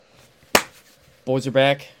Boys are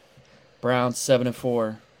back. Browns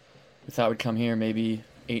 7-4. We thought we'd come here maybe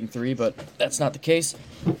 8-3, but that's not the case.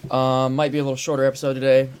 Might be a little shorter episode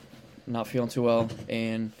today. Not feeling too well,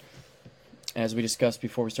 and as we discussed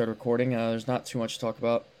before we started recording, there's not too much to talk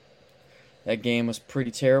about. That game was pretty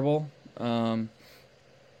terrible. They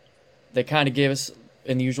kind of gave us,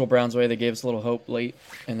 in the usual Browns way, they gave us a little hope late,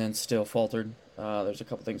 and then still faltered. There's a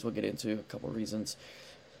couple things we'll get into, a couple reasons.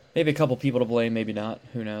 Maybe a couple people to blame, maybe not.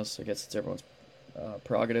 Who knows? I guess it's everyone's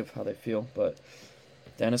prerogative how they feel. But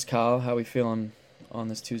Dennis, Kyle, how we feeling on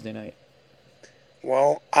this Tuesday night?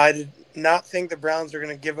 Well, I did not think the Browns are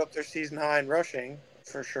going to give up their season high in rushing,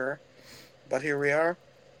 for sure. But here we are.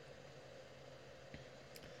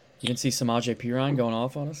 You didn't see Samaje Perine going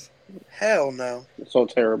off on us? Hell no. So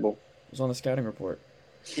terrible. It was on the scouting report.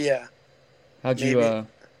 Yeah. How'd you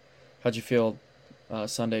feel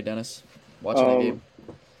Sunday, Dennis, watching that game?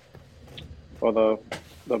 Well,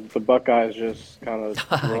 the Buckeyes just kind of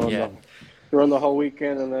ruined the whole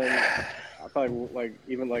weekend, and then I thought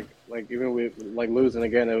even with losing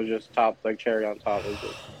again, it was just cherry on top. It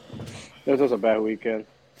was just a bad weekend.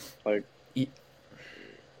 This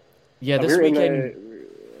weekend.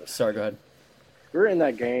 Sorry, go ahead. We were in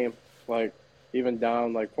that game, even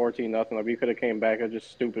down 14-0. We could have came back. It was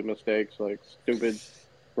just stupid mistakes, stupid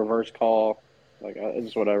reverse call, it's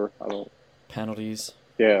just whatever. I don't. Penalties.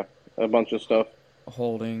 Yeah, a bunch of stuff.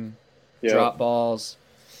 Holding. Yeah. Drop balls.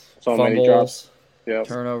 So fumbles, many drops. Yeah.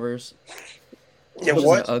 Turnovers. Yeah, it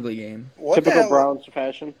was an ugly game. Typical Browns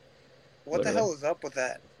fashion. What the hell is up with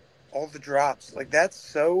that? All the drops. That's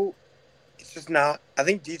so. It's just not. I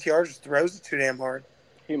think DTR just throws it too damn hard.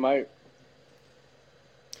 He might.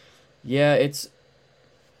 Yeah, it's.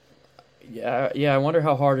 Yeah. I wonder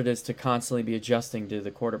how hard it is to constantly be adjusting to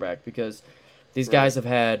the quarterback, because these guys have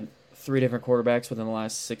had 3 different quarterbacks within the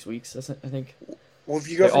last 6 weeks. I think. Well, if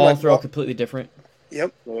you go they all throw completely different.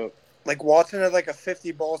 Yep. Watson had a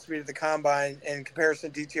 50 ball speed at the combine, in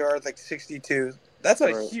comparison to DTR 62. That's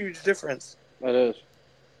a huge difference. That is.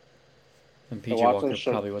 And PJ Walker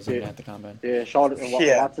probably wasn't even at the combine. Yeah,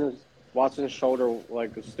 Watson's shoulder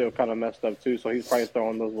is still kind of messed up too, so he's probably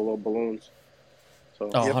throwing those little balloons. So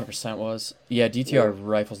 100% was. Yeah, DTR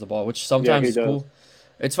rifles the ball, which sometimes is cool.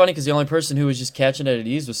 It's funny because the only person who was just catching it at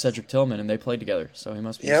ease was Cedric Tillman, and they played together, so he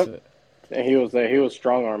must be used to it. And he was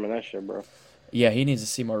strong arming that shit, bro. Yeah, he needs to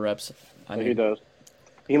see more reps. He does.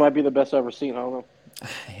 He might be the best I've ever seen. I don't know.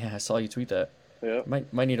 Yeah, I saw you tweet that. Yeah.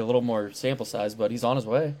 Might need a little more sample size, but he's on his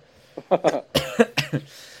way.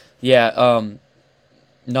 Yeah.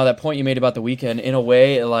 No, that point you made about the weekend, in a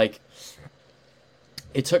way,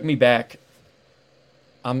 it took me back.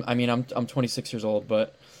 I'm 26 years old,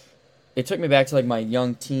 but it took me back to my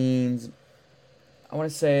young teens. I want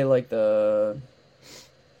to say the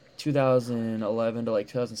 2011 to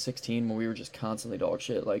 2016, when we were just constantly dog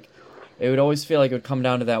shit. It would always feel like it would come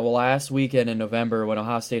down to that. Well, last weekend in November, when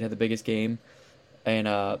Ohio State had the biggest game,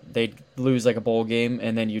 and they'd lose a bowl game,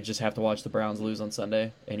 and then you just have to watch the Browns lose on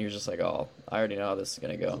Sunday, and you're just oh, I already know how this is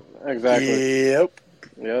gonna go. Exactly.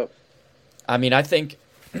 Yep. I think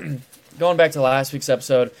going back to last week's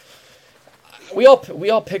episode, we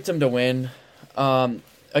all picked them to win.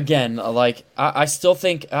 Again, I still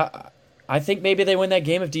think I think maybe they win that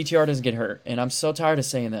game if DTR doesn't get hurt, and I'm so tired of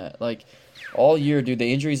saying that. All year, dude,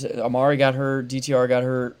 the injuries. Amari got hurt. DTR got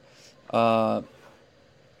hurt.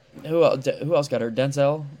 Who else got hurt?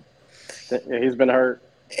 Denzel? Yeah, he's been hurt.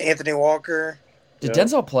 Anthony Walker. Did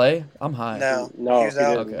Denzel play? I'm high. No, he was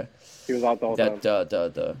out. Okay. He was out the whole time.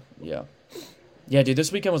 Yeah. Yeah, dude,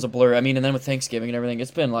 this weekend was a blur. And then with Thanksgiving and everything,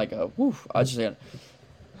 it's been I just I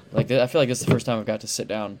feel like this is the first time I've got to sit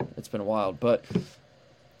down. It's been wild. But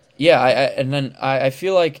yeah, I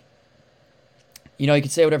feel like, you can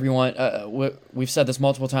say whatever you want. We've said this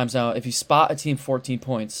multiple times now. If you spot a team 14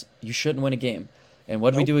 points, you shouldn't win a game. And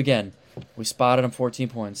what did we do again? We spotted them 14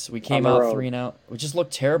 points. We came out 3 and out. We just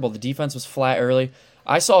looked terrible. The defense was flat early.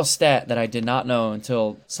 I saw a stat that I did not know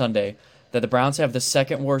until Sunday, that the Browns have the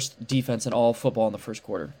second worst defense in all football in the first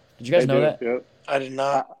quarter. Did you guys know that? Yep. I did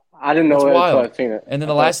not. I didn't know That's it wild. until I seen it. And then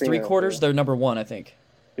the last 3 quarters, they're number 1, I think.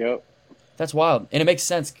 Yep. That's wild. And it makes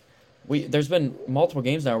sense. There's been multiple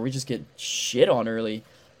games now where we just get shit on early.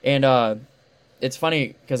 And it's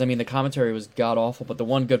funny because, the commentary was god-awful, but the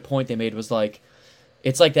one good point they made was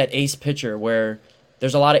it's like that ace pitcher where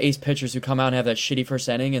there's a lot of ace pitchers who come out and have that shitty first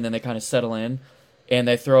inning, and then they kind of settle in, and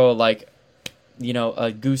they throw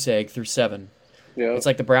a goose egg through 7. Yeah. It's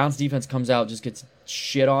like the Browns defense comes out, just gets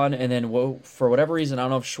shit on, and then for whatever reason, I don't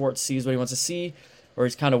know if Schwartz sees what he wants to see, or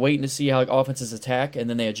he's kind of waiting to see how offenses attack, and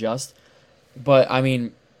then they adjust. But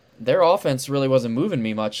their offense really wasn't moving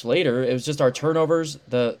me much later. It was just our turnovers.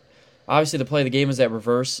 The obviously the play of the game is that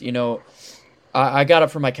reverse. You know, I got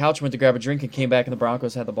up from my couch, went to grab a drink, and came back, and the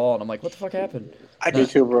Broncos had the ball, and I'm like, what the fuck happened? Me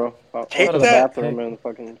too, bro. I went to the bathroom and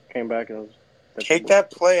fucking came back and take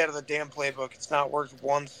that play out of the damn playbook. It's not worked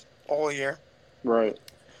once all year. Right.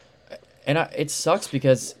 And it sucks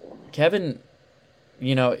because Kevin,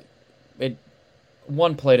 you know,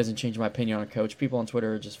 one play doesn't change my opinion on a coach. People on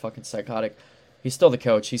Twitter are just fucking psychotic. He's still the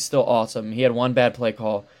coach. He's still awesome. He had one bad play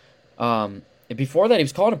call. And before that, he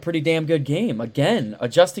was calling a pretty damn good game. Again,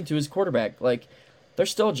 adjusting to his quarterback. Like, they're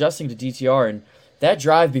still adjusting to DTR. And that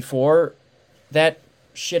drive before that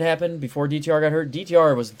shit happened, before DTR got hurt,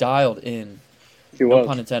 DTR was dialed in. No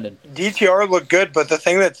pun intended. DTR looked good, but the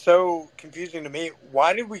thing that's so confusing to me,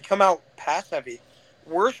 why did we come out pass heavy?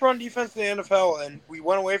 Worst run defense in the NFL, and we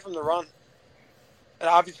went away from the run. And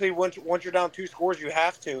obviously, once you're down 2 scores, you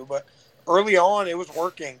have to. But early on, it was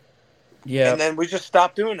working. Yeah. And then we just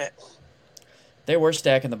stopped doing it. They were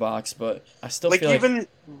stacking the box, but I still feel like...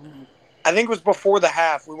 I think it was before the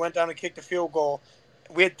half. We went down and kicked a field goal.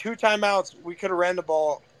 We had 2 timeouts. We could have ran the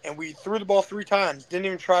ball, and we threw the ball 3 times. Didn't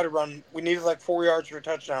even try to run. We needed like 4 yards for a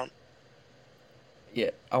touchdown. Yeah,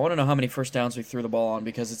 I want to know how many first downs we threw the ball on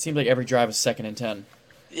because it seemed like every drive was 2nd and 10.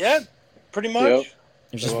 Yeah, pretty much. Yep.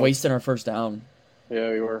 It was just wasting our first down. Yeah,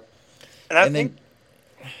 we were. And I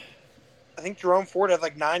think Jerome Ford had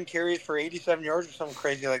like 9 carries for 87 yards or something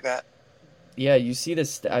crazy like that. Yeah, you see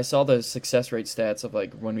this. I saw the success rate stats of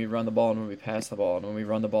like when we run the ball and when we pass the ball. And when we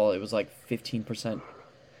run the ball, it was like 15%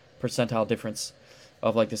 percentile difference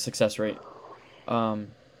of like the success rate. But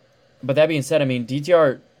that being said, I mean,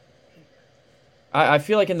 DTR, I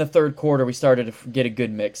feel like in the third quarter we started to get a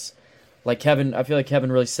good mix. Like Kevin, I feel like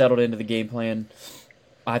Kevin really settled into the game plan.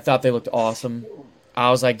 I thought they looked awesome.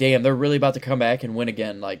 I was like, damn, they're really about to come back and win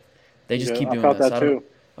again. Like, they just keep doing this. I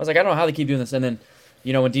was like, I don't know how they keep doing this. And then,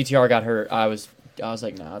 you know, when DTR got hurt, I was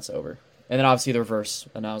like, nah, it's over. And then obviously the reverse,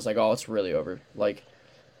 and I was like, oh, it's really over. Like,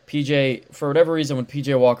 PJ, for whatever reason, when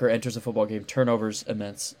PJ Walker enters a football game, turnovers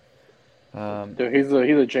immense. Dude, he's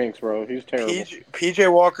a jinx, bro. He's terrible.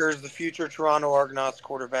 PJ Walker is the future Toronto Argonauts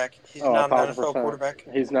quarterback. He's not an 100%. NFL quarterback.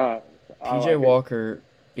 He's not. PJ Walker,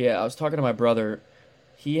 I was talking to my brother.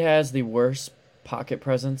 He has the worst pocket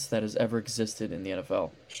presence that has ever existed in the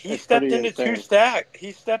NFL. He stepped into 2 sacks.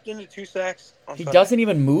 He stepped into 2 sacks. He doesn't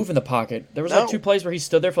even move in the pocket. There was like 2 plays where he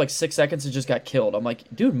stood there for like 6 seconds and just got killed. I'm like,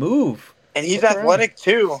 dude, move. And he's athletic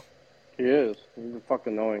too. He is. He's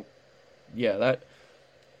fucking annoying. Yeah,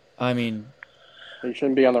 I mean, he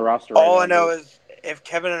shouldn't be on the roster. All I know is if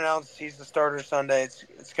Kevin announced he's the starter Sunday,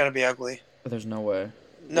 it's going to be ugly. But there's no way.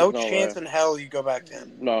 No chance in hell you go back to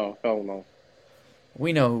him. No, hell no.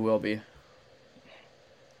 We know who will be. I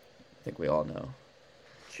think we all know.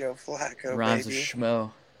 Joe Flacco, Rhymes baby. with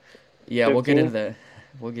Schmo. Yeah, 15? We'll get into that.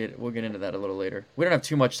 We'll get into that a little later. We don't have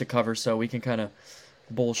too much to cover, so we can kind of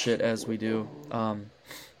bullshit as we do. I'm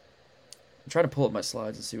trying to pull up my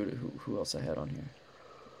slides and see who else I had on here.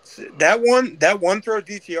 That one throw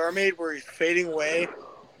DTR made where he's fading away.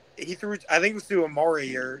 He threw, I think it was to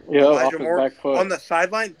Amari or Elijah Moore on the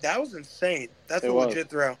sideline. That was insane. That's a legit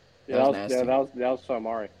throw. Yeah, that was to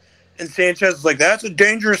Amari. And Sanchez was like, "That's a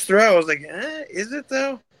dangerous throw." I was like, "Is it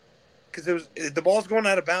though?" Because the ball's going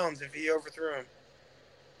out of bounds if he overthrew him.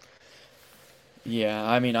 Yeah,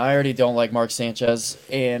 I mean, I already don't like Mark Sanchez,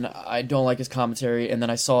 and I don't like his commentary. And then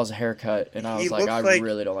I saw his haircut, and I was like, I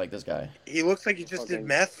really don't like this guy. He looks like he just did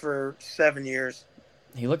meth for 7 years.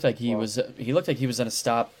 He looked like he was gonna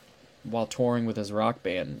stop while touring with his rock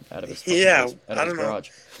band out of his garage.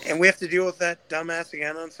 And we have to deal with that dumbass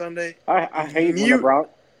again on Sunday. I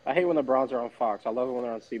hate when the Browns are on Fox. I love it when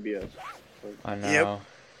they're on CBS. I know. Yep.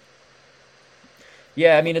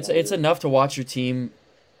 Yeah, I mean it's enough to watch your team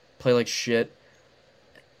play like shit,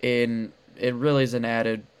 and it really is an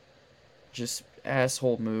added just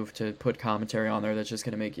asshole move to put commentary on there that's just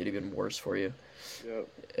gonna make it even worse for you. Yep.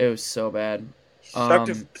 It was so bad.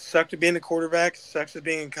 Sucked to being a quarterback, sucks at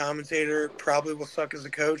being a commentator, probably will suck as a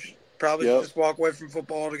coach. Probably just walk away from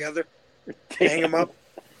football altogether. Hang him up.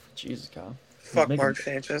 Jesus, Kyle. Fuck Mark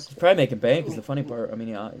Sanchez. He's probably making bank is the funny part. I mean,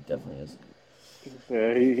 yeah, he definitely is.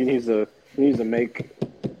 Yeah, he needs to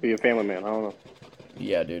be a family man. I don't know.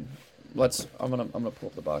 Yeah, dude. I'm gonna pull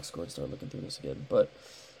up the box score and start looking through this again. But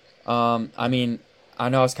I mean, I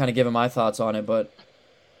know I was kind of giving my thoughts on it, but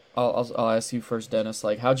I'll ask you first, Dennis.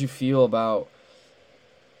 Like, how'd you feel about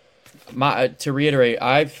to reiterate,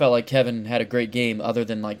 I felt like Kevin had a great game other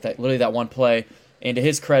than like that one play. And to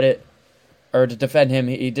his credit, or to defend him,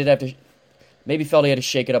 he did have to maybe felt he had to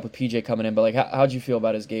shake it up with PJ coming in. But like, how'd you feel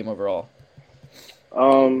about his game overall?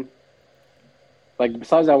 Like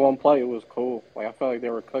besides that one play, it was cool. Like I felt like they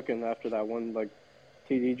were cooking after that one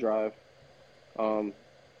TD drive.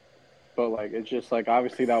 But like it's just like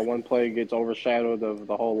obviously that one play gets overshadowed of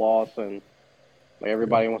the whole loss, and like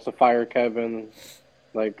everybody wants to fire Kevin,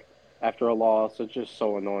 like after a loss. It's just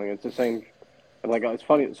so annoying. It's the same. Like it's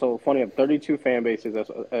funny. So funny. 32 fan bases at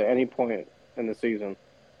any point in the season,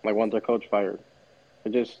 like once their coach fired.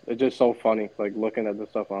 It's just so funny. Like looking at this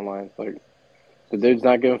stuff online. Like the dude's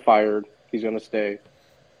not getting fired. He's gonna stay.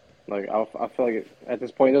 Like I feel like at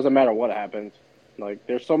this point it doesn't matter what happens. Like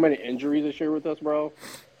there's so many injuries this year with us, bro.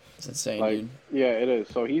 It's insane, like, dude. Yeah, it is.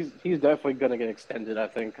 So he's definitely gonna get extended. I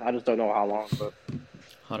think. I just don't know how long, but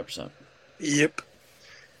 100%. Yep.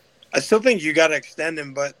 I still think you got to extend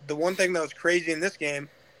him, but the one thing that was crazy in this game,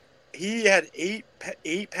 he had eight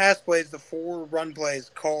pass plays, the 4 run plays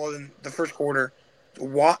called in the first quarter.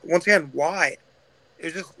 Why, once again, why?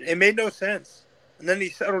 It made no sense. And then he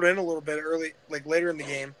settled in a little bit early, like later in the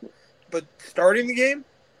game. But starting the game,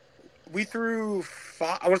 we threw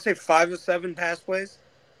 5 of 7 pass plays.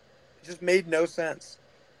 It just made no sense.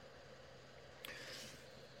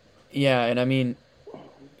 Yeah, and I mean,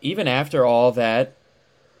 even after all that,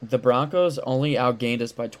 the Broncos only outgained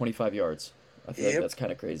us by 25 yards. I feel like that's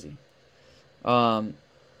kind of crazy. And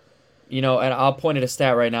I'll point at a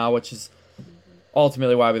stat right now, which is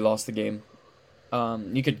ultimately why we lost the game.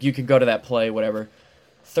 You can go to that play, whatever.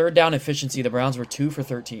 Third down efficiency, the Browns were 2 for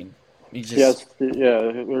 13. We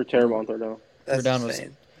were terrible on third down. That's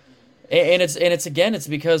insane. It's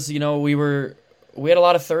because we had a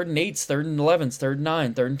lot of 3rd and 8s, 3rd and 11s, 3rd and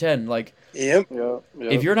 9, 3rd and 10. Like, yep.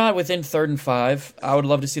 If you're not within 3rd and 5, I would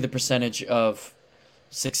love to see the percentage of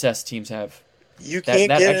success teams have. You can't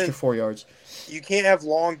that extra 4 yards. You can't have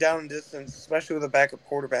long down and distance, especially with a backup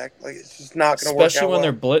quarterback. Like it's just not going to work out. Especially when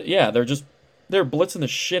they're blitzing the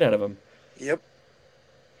shit out of them. Yep.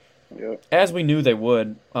 As we knew they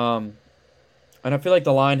would. And I feel like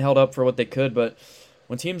the line held up for what they could, but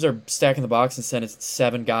when teams are stacking the box and sending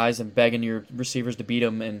 7 guys and begging your receivers to beat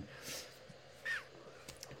them, and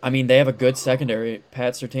I mean they have a good secondary.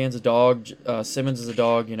 Pat Surtain's a dog. Simmons is a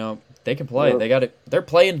dog. They can play. Yep. They're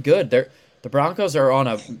playing good. The Broncos are on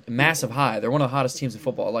a massive high. They're one of the hottest teams in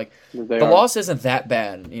football. Like loss isn't that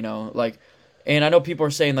bad. And I know people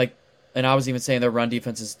are saying like, and I was even saying their run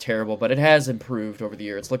defense is terrible, but it has improved over the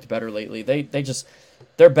year. It's looked better lately.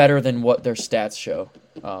 They're better than what their stats show.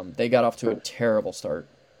 They got off to a terrible start.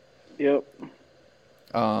 Yep.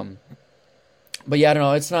 But yeah, I don't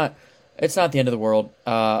know. It's not the end of the world.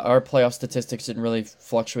 Our playoff statistics didn't really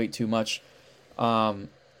fluctuate too much. The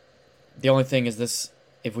only thing is this: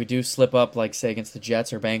 if we do slip up, like say against the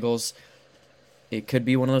Jets or Bengals, it could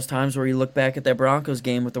be one of those times where you look back at that Broncos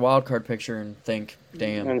game with the wild card picture and think,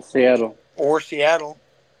 "Damn." And Seattle.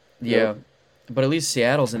 Yeah, but at least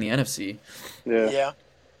Seattle's in the NFC. Yeah.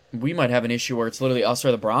 We might have an issue where it's literally us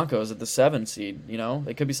or the Broncos at the 7 seed.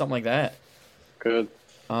 It could be something like that. Good.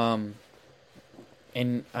 And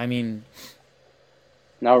I mean,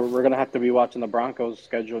 now we're gonna have to be watching the Broncos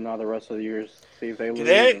schedule now the rest of the years. See if they lose.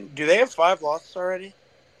 Do they have 5 losses already?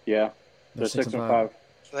 Yeah, they're 6 and 5.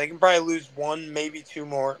 So they can probably lose 1, maybe 2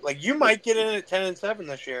 more. Like you might get in at 10 and 7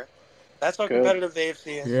 this year. That's how competitive the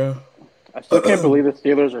AFC is. Yeah. I still can't believe the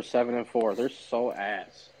Steelers are 7 and 4. They're so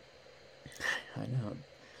ass. I know.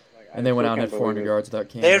 And they went out and had 400 yards without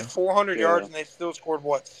Cam. They had 400 yards and they still scored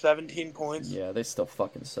 17 points. Yeah, they still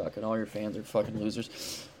fucking suck, and all your fans are fucking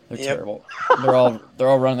losers. They're terrible. They're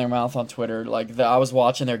all running their mouth on Twitter. Like I was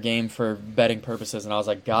watching their game for betting purposes, and I was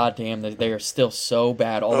like, God damn, they are still so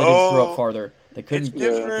bad. All they did was throw up farther. They couldn't. It's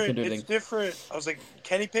different. They couldn't do anything. It's different. I was like,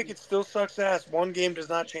 Kenny Pickett still sucks ass. One game does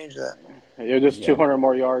not change that. Yeah, just 200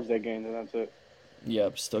 more yards they gained, and that's it.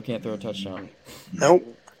 Yep, still can't throw a touchdown. Nope.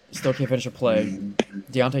 Still can't finish a play.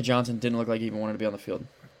 Deontay Johnson didn't look like he even wanted to be on the field.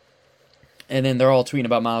 And then they're all tweeting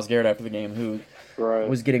about Myles Garrett after the game, who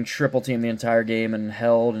was getting triple teamed the entire game and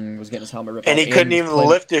held and was getting his helmet ripped off. And he couldn't even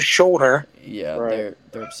lift his shoulder. Yeah,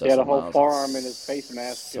 they're obsessed with Myles. He had a whole forearm in his face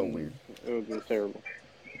mask. So weird. It was terrible.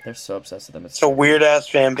 They're so obsessed with them. It's a weird-ass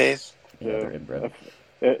fan base. Yeah, they're inbred.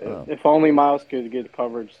 If only Myles could get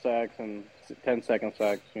coverage sacks and 10-second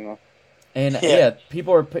sacks, And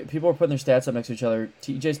people are putting their stats up next to each other.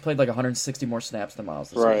 TJ's played like 160 more snaps than Myles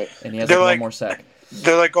this year, and he has one more sack.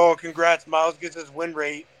 They're like, "Oh, congrats! Myles gets his win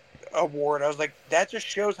rate award." I was like, "That just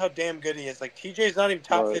shows how damn good he is." Like TJ's not even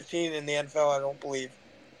top 15 in the NFL, I don't believe,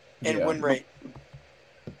 in win rate.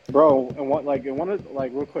 Bro, and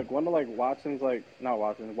real quick, one of Watson's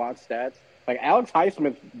Watt's stats. Like Alex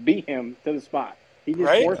Highsmith beat him to the spot. He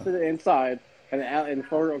just forced it inside, and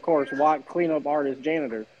for of course, Watt cleanup artist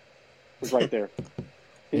janitor was right there.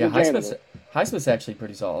 Highsmith's actually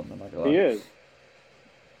pretty solid. I'm not gonna lie. He is.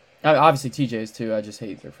 Obviously, TJ's too. I just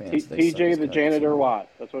hate their fans. They suck TJ as the cucks. janitor Watt.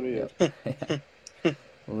 That's what he is. Yep.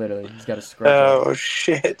 Literally, he's got a scrub. Oh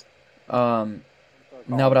shit. No,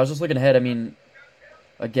 but I was just looking ahead. I mean,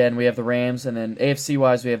 again, we have the Rams, and then AFC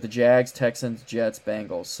wise, we have the Jags, Texans, Jets,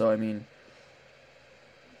 Bengals. So I mean,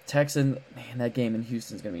 man, that game in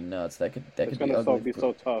Houston's gonna be nuts. That could be ugly. Be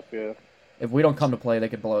so tough. Yeah. If we don't come to play, they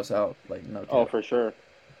could blow us out. Like no. Oh, for sure.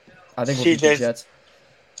 I think we'll beat the Jets.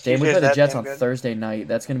 Dame, we play the Jets on Thursday night.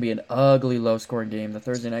 That's going to be an ugly, low-scoring game. The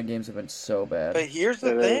Thursday night games have been so bad. But here's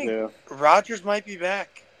the thing. Rodgers might be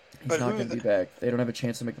back. He's not going to be back. They don't have a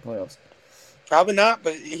chance to make the playoffs. Probably not,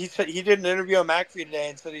 but he said he did an interview on McAfee today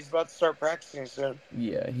and said he's about to start practicing soon.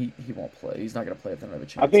 Yeah, he won't play. He's not going to play if they don't have a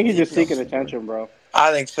chance. I think he's just seeking attention, bro.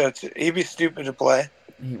 I think so, too. He'd be stupid to play.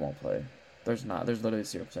 He won't play. There's literally a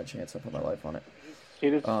 0% chance. I'll put my life on it.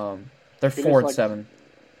 They're 4-7.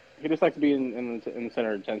 He just likes to be in the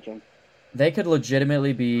center of attention. They could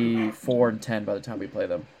legitimately be 4-10 by the time we play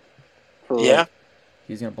them. Yeah.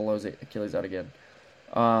 He's gonna blow his Achilles out again.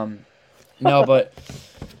 No, but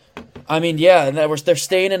I mean, yeah, and they're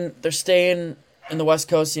staying in the West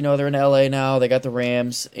Coast. You know, they're in LA now. They got the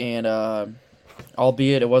Rams, and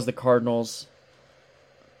albeit it was the Cardinals.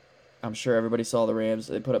 I'm sure everybody saw the Rams.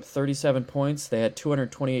 They put up 37 points. They had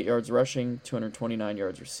 228 yards rushing, 229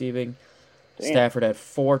 yards receiving. Damn. Stafford had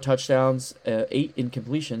 4 touchdowns, 8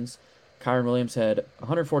 incompletions. Kyren Williams had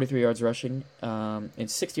 143 yards rushing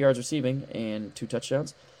and 60 yards receiving and 2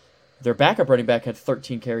 touchdowns. Their backup running back had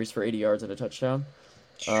 13 carries for 80 yards and a touchdown.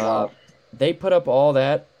 They put up all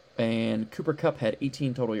that, and Cooper Kupp had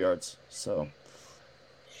 18 total yards. So,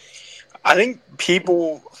 I think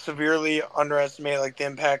people severely underestimate the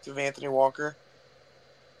impact of Anthony Walker.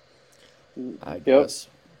 I guess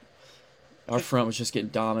our front was just getting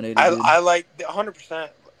dominated. I like 100%.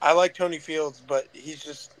 I like Tony Fields, but he's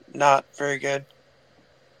just not very good.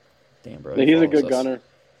 Damn, bro. He's a good gunner.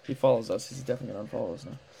 He follows us. He's definitely going to unfollow us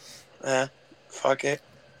now. Yeah, fuck it.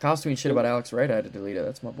 Kyle's tweeting shit about Alex Wright. I had to delete it.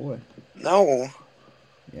 That's my boy. No.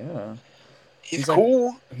 Yeah. He's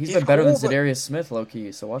cool. He's been better than Za'Darius Smith,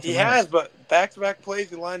 low-key, so watch him. He has, but back-to-back plays,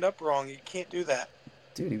 he lined up wrong. You can't do that.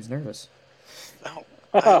 Dude, he was nervous. No,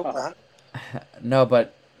 I hope not. No,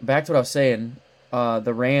 but back to what I was saying.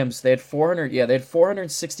 The Rams, they had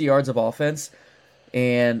 460 yards of offense,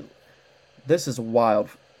 and this is wild.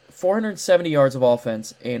 470 yards of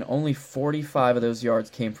offense, and only 45 of those yards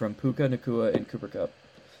came from Puka Nacua and Cooper Kupp.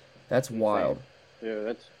 That's wild.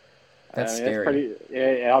 Yeah, that's scary.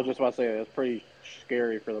 I was just about to say that's pretty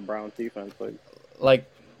scary for the Browns defense.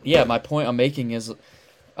 My point I'm making is,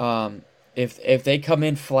 if they come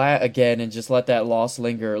in flat again and just let that loss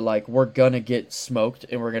linger, we're gonna get smoked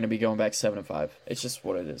and we're gonna be going back 7-5. It's just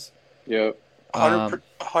what it is. Yeah,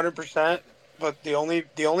 100%. But the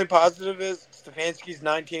only positive is Stefanski's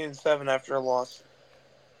 19-7 after a loss,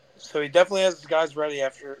 so he definitely has his guys ready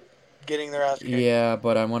after getting their ass kicked. Yeah,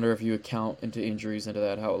 but I wonder if you account into injuries into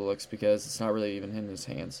that how it looks, because it's not really even in his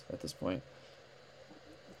hands at this point.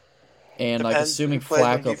 And assuming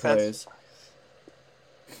Flacco plays.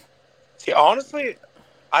 See, honestly,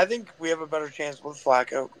 I think we have a better chance with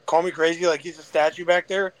Flacco. Call me crazy, he's a statue back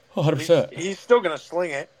there. 100%. He's still gonna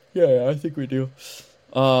sling it. Yeah, I think we do.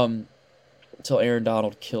 Until Aaron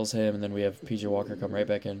Donald kills him, and then we have PJ Walker come right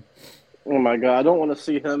back in. Oh my god, I don't want to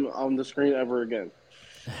see him on the screen ever again.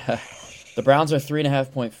 The Browns are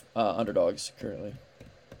 3.5-point underdogs currently.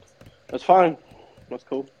 That's fine. That's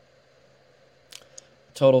cool.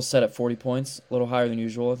 Total set at 40 points, a little higher than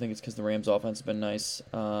usual. I think it's because the Rams' offense has been nice.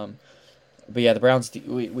 But yeah, the Browns,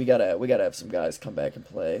 we gotta have some guys come back and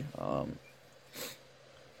play.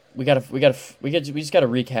 We just gotta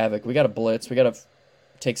wreak havoc. We gotta blitz. We gotta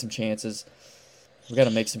take some chances. We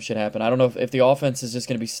gotta make some shit happen. I don't know if the offense is just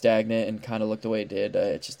gonna be stagnant and kind of look the way it did.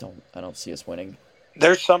 I don't see us winning.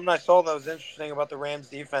 There's something I saw that was interesting about the Rams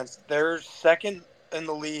defense. They're second in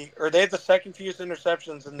the league, or they have the second fewest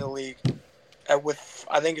interceptions in the league, with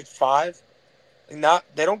I think it's 5.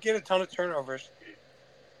 They don't get a ton of turnovers.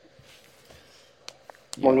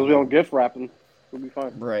 As long as we don't gift wrap them, we'll be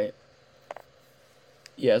fine. Right.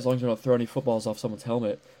 Yeah, as long as we don't throw any footballs off someone's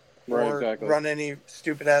helmet. Right, or exactly. Run any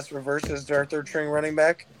stupid ass reverses to our third string running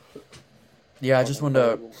back. Yeah, I just wanted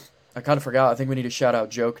to. I kind of forgot. I think we need to shout out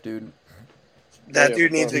Joke, dude. That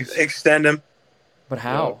dude needs to extend him. But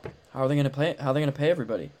how? Yeah. How are they going to pay? How are they going to pay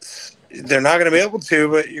everybody? They're not going to be able to,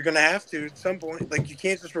 but you're going to have to at some point. You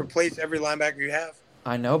can't just replace every linebacker you have.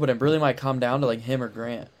 I know, but it really might come down to him or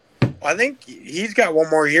Grant. I think he's got one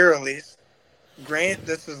more year at least. Grant,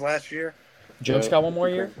 this is last year. Joke's got one more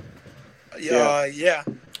year? Yeah.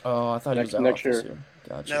 Oh, I thought he was out next year. This year.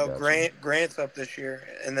 Gotcha. No, Grant's up this year,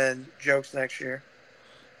 and then Joke's next year.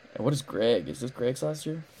 And what is Greg? Is this Greg's last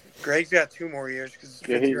year? Greg's got 2 more years because it's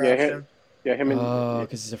Yeah, fifth year option. him and Oh,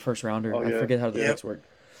 because he's a first rounder. Oh, I yeah. forget how the Yep. picks work.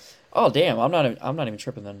 Oh damn! I'm not even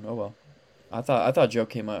tripping then. Oh well. I thought Joe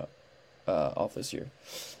came out off this year.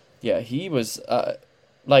 Yeah, he was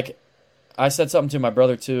like I said something to my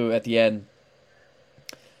brother too at the end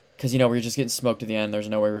because we were just getting smoked at the end. There's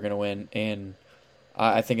no way we were gonna win, and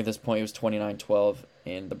I think at this point it was 29-12,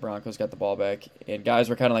 and the Broncos got the ball back, and guys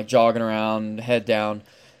were kind of like jogging around, head down,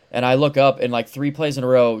 and I look up and like 3 plays in a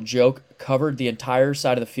row, Joe covered the entire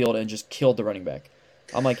side of the field and just killed the running back.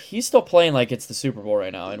 I'm like, he's still playing like it's the Super Bowl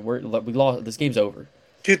right now, and we lost. This game's over.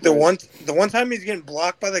 Dude, the one time he's getting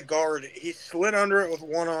blocked by the guard, he slid under it with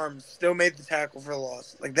one arm, still made the tackle for the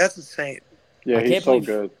loss. Like, that's insane. Yeah, I he's can't so believe-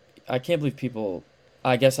 good. I can't believe people.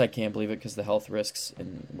 I guess I can't believe it because the health risks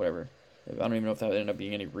and whatever. I don't even know if that ended up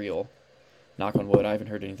being any real. Knock on wood. I haven't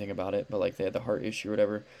heard anything about it, but like they had the heart issue or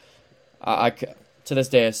whatever. To this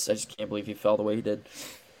day, I just can't believe he fell the way he did.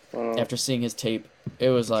 After seeing his tape, it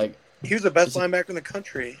was like He was the best linebacker in the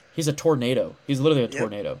country. he's a tornado. He's literally a Yep.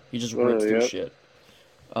 tornado. He just rips through Yep. shit.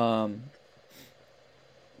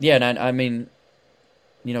 Yeah, and I mean,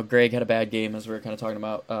 Greg had a bad game as we were kind of talking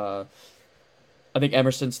about. I think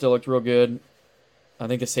Emerson still looked real good. I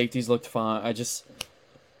think the safeties looked fine.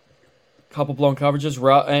 Couple blown coverages,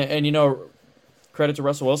 and credit to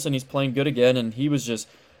Russell Wilson. He's playing good again, and he was just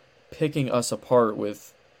picking us apart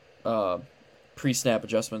with pre-snap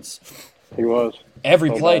adjustments. He was. Every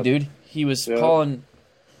So play, bad. dude. He was Yeah. calling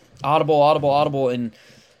audible, and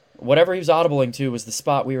whatever he was audibling to was the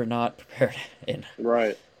spot we were not prepared in.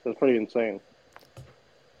 Right. That's pretty insane.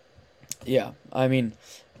 Yeah, I mean,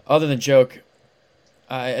 other than Joke,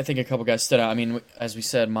 I think a couple guys stood out. I mean, as we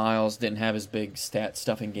said, Miles didn't have his big stat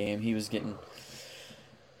stuffing game. He was getting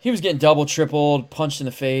double, tripled, punched in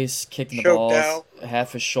the face, kicked in the Choked balls, out.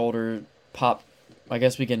 half his shoulder popped. I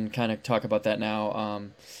guess we can kind of talk about that now.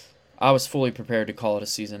 I was fully prepared to call it a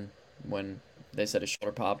season when they said his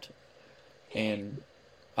shoulder popped, and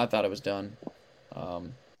I thought it was done.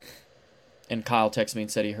 And Kyle texted me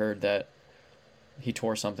and said he heard that he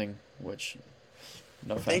tore something, which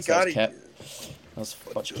no offense, Thank God he. that was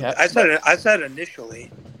a bunch of cap. I said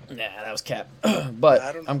initially. Nah, that was cap. But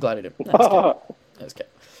I don't know. I'm glad he didn't. That was cap. That was cap.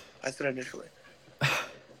 I said initially.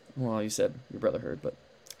 Well, you said your brother heard, but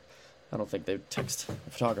I don't think they'd text a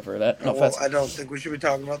photographer that. No Well, offense. I don't think we should be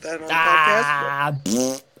talking about that on the podcast. Ah,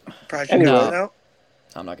 pfft. But probably should Anyway. cut it out.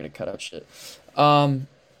 I'm not gonna cut out shit.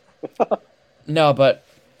 No, but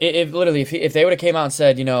literally, if they would have came out and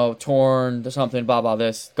said, torn or something, blah blah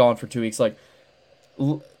this, gone for 2 weeks, like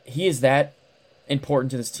he is that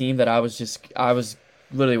important to this team that I was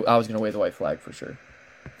gonna wave the white flag for sure.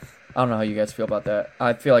 I don't know how you guys feel about that.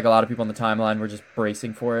 I feel like a lot of people on the timeline were just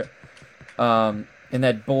bracing for it. And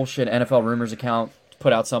that bullshit NFL rumors account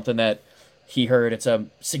put out something that he heard it's a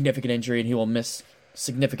significant injury and he will miss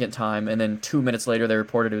significant time, and then 2 minutes later they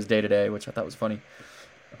reported it was day-to-day, which I thought was funny.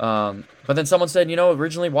 But then someone said,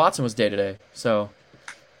 originally Watson was day-to-day, so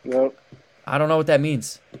Yep. I don't know what that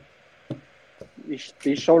means.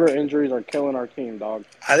 These shoulder injuries are killing our team, dog.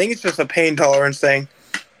 I think it's just a pain tolerance thing.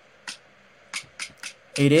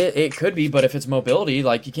 It could be, but if it's mobility,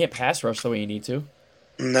 like you can't pass rush the way you need to.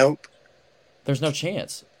 Nope. There's no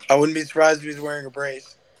chance. I wouldn't be surprised if he's wearing a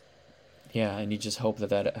brace. Yeah, and you just hope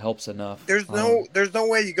that helps enough. There's no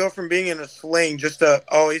way you go from being in a sling just to,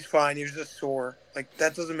 he's fine, he was just sore. Like,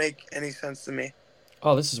 that doesn't make any sense to me.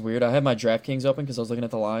 Oh, this is weird. I had my DraftKings open because I was looking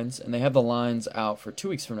at the lines, and they have the lines out for 2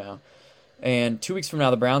 weeks from now. And 2 weeks from now,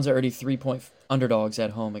 the Browns are already 3-point underdogs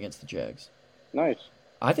at home against the Jags. Nice.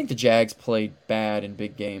 I think the Jags played bad in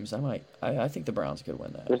big games. I think the Browns could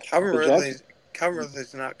win that. Calvin The Jags-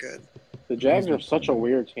 Ridley's not good. The Jags are such a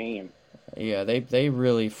weird team. Yeah, they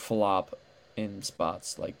really flop in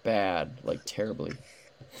spots, like bad, like terribly.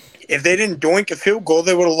 If they didn't doink a field goal,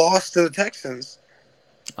 they would have lost to the Texans.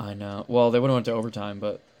 I know. Well, they would have went to overtime,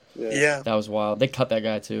 but Yeah. that was wild. They cut that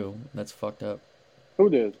guy too. That's fucked up. Who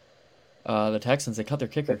did? The Texans, they cut their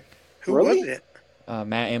kicker, Who Really? was it?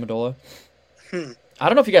 Matt Amendola. Hmm. I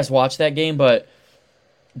don't know if you guys watched that game, but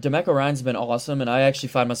DeMeco Ryans been awesome, and I actually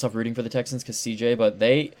find myself rooting for the Texans because CJ, but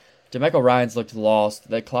DeMeco Ryans looked lost.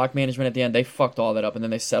 The clock management at the end, they fucked all that up, and then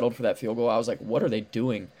they settled for that field goal. I was like, what are they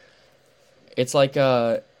doing? It's like,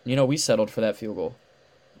 we settled for that field goal.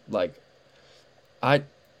 Like,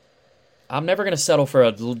 I'm never going to settle for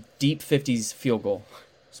a deep 50s field goal,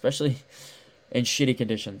 especially in shitty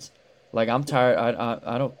conditions. Like, I'm tired. I don't Are you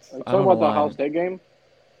I don't talking about the know why. Ohio State game?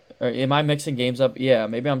 Or am I mixing games up? Yeah,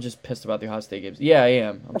 maybe I'm just pissed about the Ohio State games. Yeah, I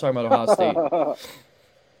am. I'm talking about Ohio State.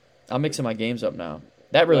 I'm mixing my games up now.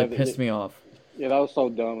 That really Yeah, pissed me off. Yeah, that was so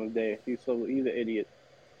dumb today. He's an idiot.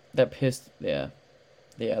 That pissed. Yeah.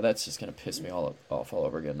 That's just gonna piss me off all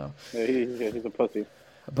over again now. Yeah, he's a pussy.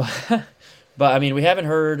 But but I mean, we haven't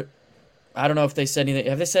heard. I don't know if they said anything.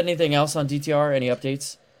 Have they said anything else on DTR? Any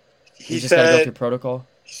updates? He just got to go through protocol.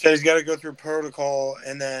 He said he's got to go through protocol,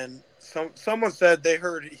 and then someone said they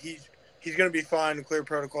heard he's going to be fine and clear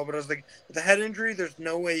protocol. But I was like, with a head injury, there's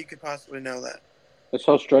no way you could possibly know that. It's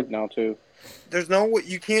so strict now too. There's no way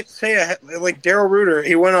you can't say like Daryl Ruiter.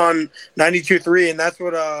 He went on 92.3, and that's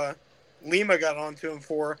what Lima got onto him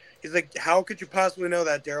for. He's like, how could you possibly know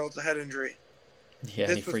that, Daryl? It's a head injury. Yeah,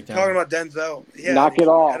 this he freaked out. Talking about Denzel. Yeah, knock it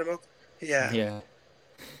off. Yeah. Yeah.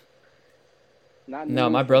 No,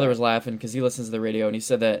 my brother was laughing because he listens to the radio, and he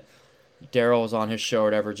said that Daryl was on his show or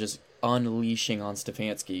whatever, just unleashing on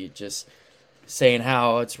Stefanski, just saying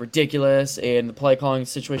how it's ridiculous, and the play calling,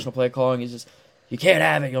 situational play calling, is just, you can't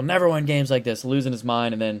have it, you'll never win games like this, losing his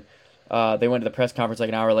mind. And then they went to the press conference like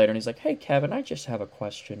an hour later, and he's like, hey, Kevin, I just have a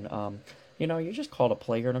question. You just called a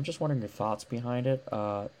play here, and I'm just wondering your thoughts behind it.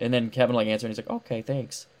 And then Kevin answered, and he's like, okay,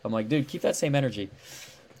 thanks. I'm like, dude, keep that same energy.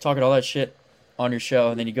 Talking all that shit on your show,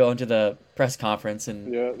 and then you go into the press conference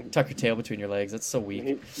and tuck your tail between your legs. That's so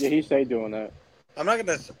weak. He stayed doing that. I'm not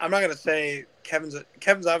gonna say Kevin's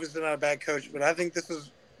obviously not a bad coach, but I think this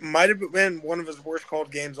might have been one of his worst called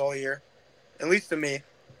games all year, at least to me.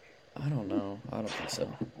 I don't know. I don't think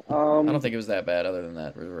so. I don't think it was that bad. Other than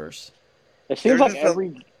that reverse, it seems like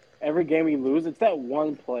every game we lose, it's that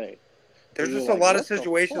one play. There's just a lot of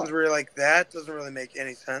situations where you're like, that doesn't really make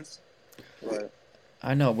any sense. Right.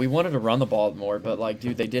 I know. We wanted to run the ball more, but,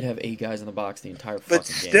 dude, they did have 8 guys in the box the entire fucking game. But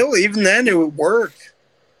still, even then, it worked.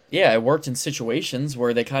 Yeah, it worked in situations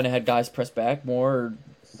where they kind of had guys press back more, or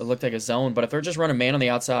it looked like a zone. But if they're just running man on the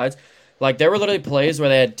outsides, there were literally plays where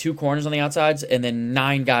they had 2 corners on the outsides and then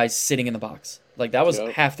 9 guys sitting in the box. That was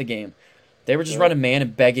half the game. They were just running man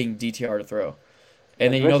and begging DTR to throw.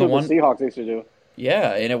 And then, the one... Seahawks used to do.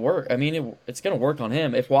 Yeah, and it worked. I mean, it's going to work on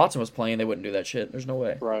him. If Watson was playing, they wouldn't do that shit. There's no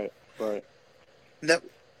way. Right.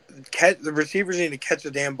 The receivers need to catch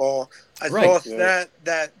the damn ball. I saw a stat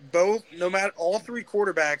that no matter all 3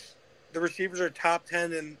 quarterbacks, the receivers are top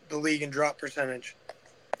 10 in the league in drop percentage.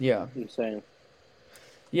 Yeah, insane.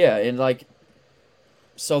 Yeah, and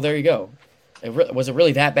so there you go. Was it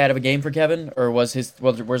really that bad of a game for Kevin, or was his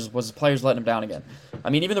players letting him down again?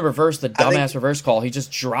 I mean, even the dumbass reverse call, he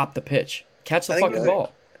just dropped the pitch, catch the fucking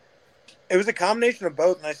ball. It was a combination of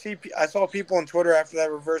both, and I saw people on Twitter after that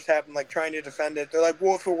reverse happened, trying to defend it. They're like,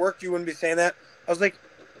 "Well, if it worked, you wouldn't be saying that." I was like,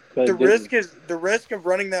 "The risk of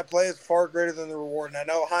running that play is far greater than the reward." And I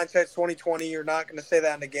know hindsight's 20/20. You're not going to say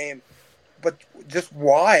that in a game, but just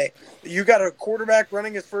why? You got a quarterback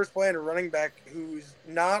running his first play and a running back who's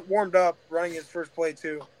not warmed up running his first play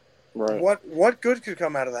too. Right. What good could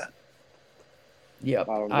come out of that? Yeah,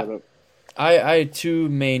 I had 2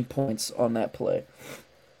 main points on that play.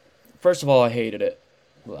 First of all, I hated it.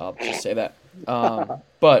 Well, I'll just say that.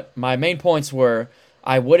 But my main points were,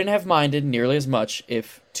 I wouldn't have minded nearly as much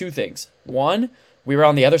if 2 things. 1, we were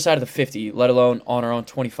on the other side of the 50, let alone on our own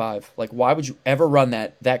 25. Why would you ever run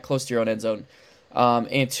that close to your own end zone?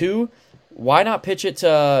 And 2, why not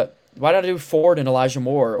do Ford and Elijah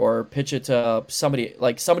Moore, or pitch it to somebody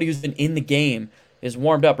who's been in the game, is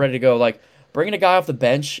warmed up, ready to go. Bringing a guy off the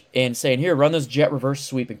bench and saying, here, run this jet reverse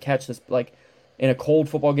sweep and catch this, in a cold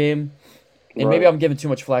football game. And maybe I'm giving too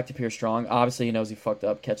much flack to Pierre Strong. Obviously, he knows he fucked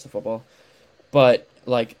up, catch the football. But,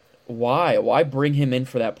 why? Why bring him in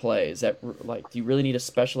for that play? Is that, do you really need a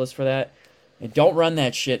specialist for that? And don't run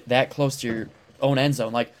that shit that close to your own end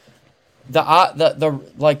zone. Like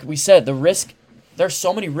we said, the risk, there's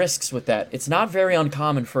so many risks with that. It's not very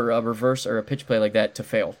uncommon for a reverse or a pitch play like that to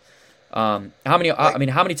fail. How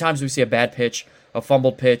many times do we see a bad pitch, a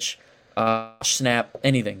fumbled pitch, snap,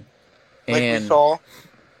 anything? And we saw.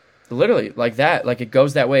 Literally, that. It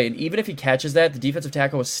goes that way. And even if he catches that, the defensive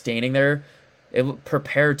tackle was standing there,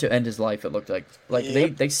 prepared to end his life, it looked like.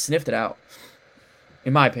 They sniffed it out.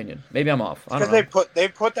 In my opinion. Maybe I'm off. I don't know. They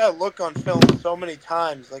put that look on film so many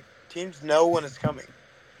times. Teams know when it's coming.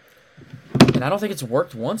 And I don't think it's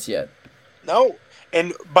worked once yet. No.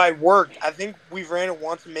 And by work, I think we've ran it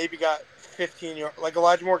once and maybe got 15 yards.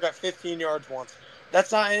 Elijah Moore got 15 yards once.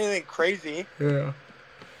 That's not anything crazy. Yeah.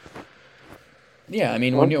 Yeah, I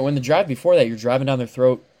mean, when the drive before that, you're driving down their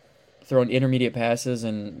throat, throwing intermediate passes,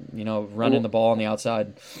 and running the ball on the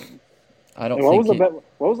outside. I don't think.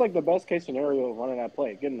 What was the best case scenario of running that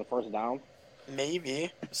play? Getting the first down?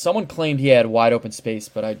 Maybe. Someone claimed he had wide open space,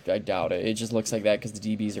 but I doubt it. It just looks like that because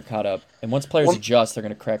the DBs are caught up, and once players adjust, they're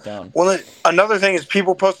going to crack down. Well, another thing is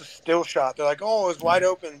people post a still shot. They're like, "Oh, it was wide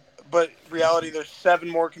open," but in reality, there's 7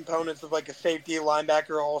 more components of a safety,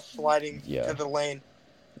 linebacker, all sliding to the lane.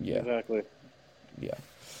 Yeah. Exactly. Yeah.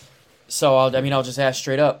 So, I'll just ask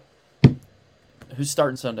straight up. Who's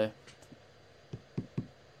starting Sunday?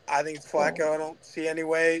 I think it's Flacco. I don't see any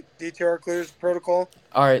way DTR clears the protocol.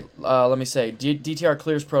 All right, let me say. DTR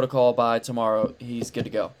clears protocol by tomorrow. He's good to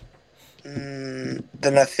go.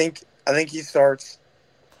 Then I think he starts.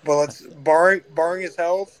 But let's barring his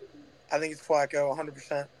health, I think it's Flacco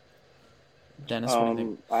 100%. Dennis, what do you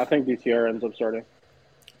think? I think DTR ends up starting.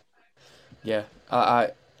 Yeah.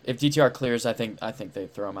 If DTR clears, I think they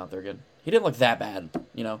throw him out there good. He didn't look that bad,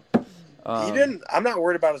 you know. He didn't. I'm not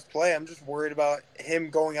worried about his play. I'm just worried about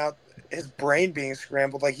him going out, his brain being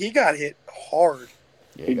scrambled. Like, he got hit hard.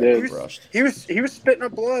 Yeah, he got did. rushed. He was spitting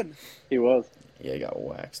up blood. He was. Yeah, he got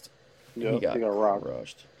waxed. Yep, he got rocked.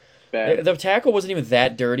 rushed. Bad. The tackle wasn't even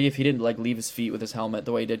that dirty if he didn't like leave his feet with his helmet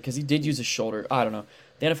the way he did, because he did use his shoulder. I don't know.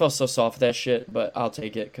 The NFL's so soft with that shit, but I'll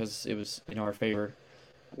take it because it was in our favor.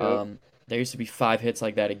 Yep. There used to be 5 hits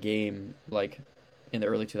like that a game, like in the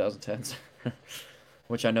early 2010s,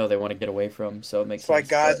 which I know they want to get away from. So it makes It's like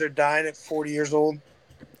sense, guys but- are dying at 40 years old.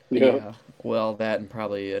 Yeah. Well, that and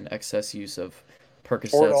probably an excess use of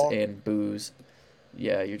Percocets Toradol. and booze.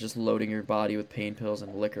 Yeah, you're just loading your body with pain pills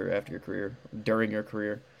and liquor after your career, during your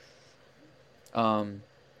career. But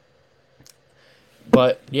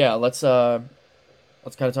yeah, let's kind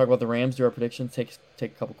of talk about the Rams, do our predictions, take a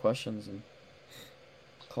couple questions, and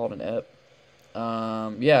call it an ep.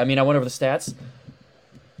 Yeah, I went over the stats.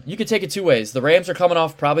 You could take it 2 ways. The Rams are coming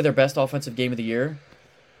off probably their best offensive game of the year.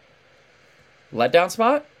 Letdown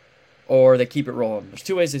spot, or they keep it rolling. There's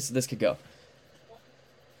 2 ways this could go.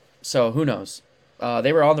 So who knows?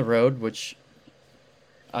 They were on the road, which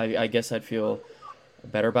I guess I'd feel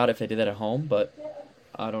better about if they did that at home, but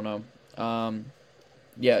I don't know.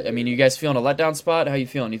 Yeah, you guys feeling a letdown spot? How you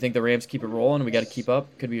feeling? You think the Rams keep it rolling? We got to keep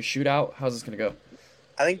up? Could be a shootout? How's this going to go?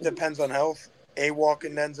 I think it depends on health. A-Walk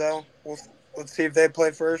and Denzel. Let's see if they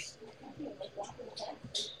play first.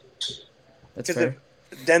 That's Because fair.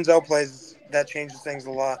 if Denzel plays, that changes things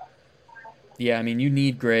a lot. Yeah, you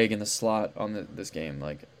need Greg in the slot on this game.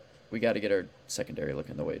 Like, we got to get our secondary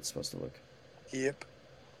looking the way it's supposed to look. Yep.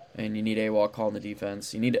 And you need A-Walk calling the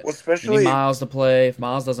defense. You need especially Miles to play. If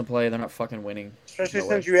Miles doesn't play, they're not fucking winning. Especially No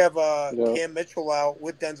since way. you have Cam Mitchell out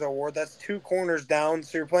with Denzel Ward. That's 2 corners down.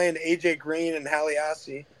 So you're playing AJ Green and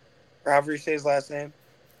Haliassi, or however you say his last name.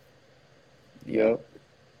 Yeah.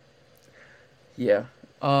 Yeah.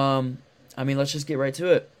 Let's just get right to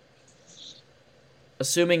it.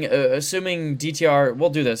 Assuming DTR, we'll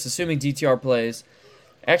do this. Assuming DTR plays.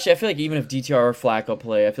 Actually, I feel like even if DTR or Flacco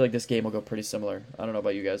play, I feel like this game will go pretty similar. I don't know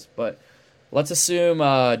about you guys, but let's assume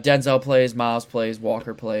Denzel plays, Miles plays,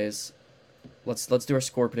 Walker plays. Let's do our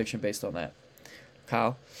score prediction based on that.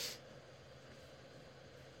 Kyle,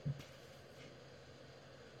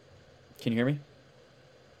 can you hear me?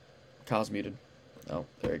 Kyle's muted. Oh,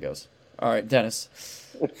 there he goes. All right, Dennis.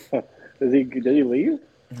 Did he leave?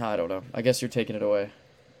 I don't know. I guess you're taking it away.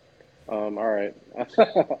 All right.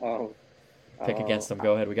 Pick against them.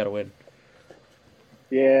 Go ahead. We got to win.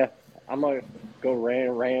 Yeah, I'm gonna go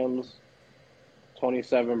Rams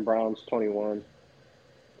 27, Browns 21.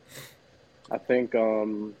 I think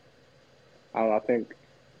I think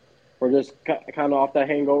we're just kind of off that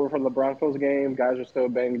hangover from the Broncos game. Guys are still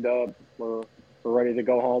banged up. We're ready to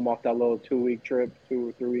go home off that little 2-week trip, 2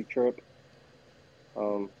 or 3 week trip.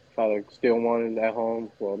 Probably steal one at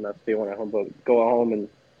home. Well, not steal one at home, but go at home and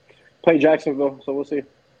play Jacksonville. So we'll see.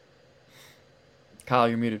 Kyle,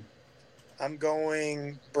 you're muted. I'm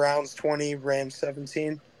going Browns 20, Rams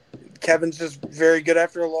 17. Kevin's just very good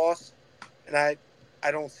after a loss, and I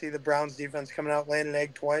don't see the Browns defense coming out laying an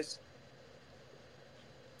egg twice.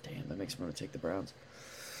 Damn, that makes me want to take the Browns.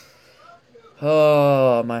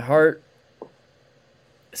 Oh, my heart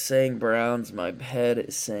is saying Browns. My head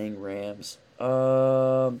is saying Rams.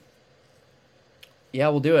 Yeah,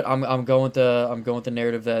 we'll do it. I'm going with the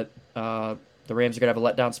narrative that the Rams are gonna have a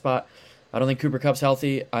letdown spot. I don't think Cooper Kupp's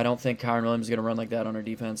healthy. I don't think Kyron Williams is gonna run like that on our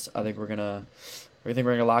defense. I think we're gonna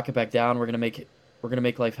lock it back down. We're gonna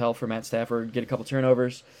make life hell for Matt Stafford. Get a couple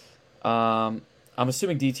turnovers. I'm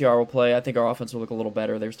assuming DTR will play. I think our offense will look a little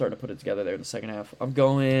better. They're starting to put it together there in the second half. I'm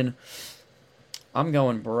going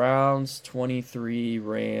Browns 23,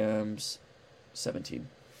 Rams 17.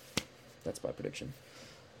 That's my prediction.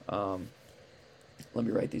 Let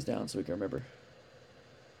me write these down so we can remember.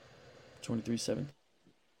 23-17.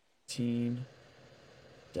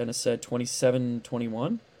 Dennis said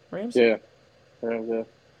 27-21 Rams? Yeah. Yeah.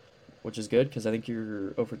 Which is good because I think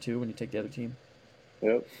you're 0 for 2 when you take the other team.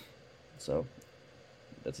 Yep. So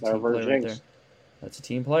that's a team player right there. That's a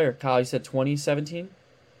team player. Kyle, you said 2017?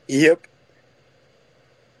 Yep.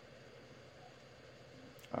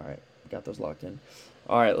 All right, got those locked in.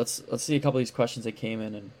 All right, let's see a couple of these questions that came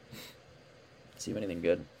in and see if anything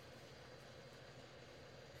good.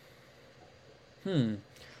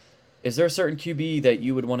 Is there a certain QB that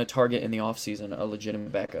you would want to target in the offseason, a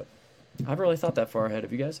legitimate backup? I haven't really thought that far ahead.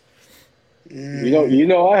 Have you guys? You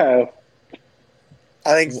know, I have.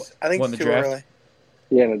 I think What, in it's the too draft? early.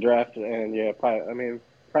 Yeah, in the draft, and yeah, probably. I mean,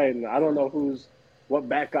 probably. I don't know what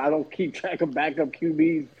backup. I don't keep track of backup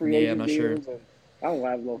QBs, free Yeah, agent I'm not sure. deals, and I don't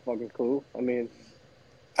have no fucking clue. I mean,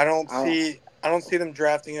 I don't see them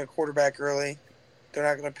drafting a quarterback early. They're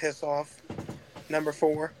not going to piss off number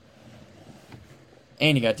 4.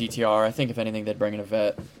 And you got DTR. I think if anything, they'd bring in a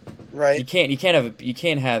vet. Right. You can't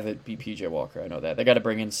have it be PJ Walker. I know that they got to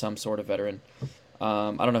bring in some sort of veteran.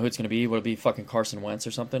 I don't know who it's gonna be. Would it be fucking Carson Wentz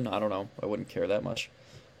or something? I don't know. I wouldn't care that much.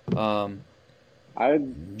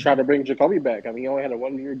 I'd try to bring Jacoby back. I mean, he only had a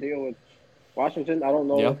 1-year deal with Washington. I don't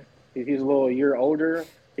know Yeah. if he's a little year older.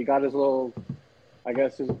 He got his little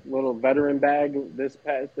veteran bag this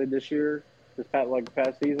past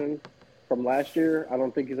season from last year. I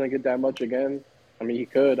don't think he's gonna get that much again. I mean, he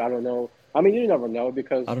could. I don't know. I mean, you never know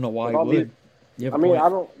because I don't know why with he all would. these- You have a I mean, point. I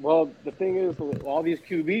don't. Well, the thing is, with all these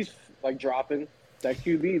QBs like dropping, that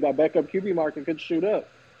backup QB market could shoot up.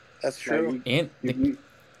 That's true. Like, And you-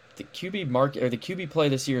 the QB market or the QB play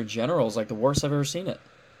this year in general is like the worst I've ever seen it.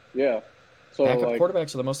 yeah. So Backup like,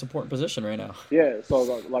 quarterbacks are the most important position right now. yeah. So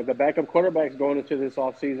like the backup quarterbacks going into this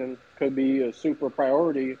offseason could be a super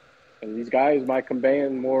priority, and these guys might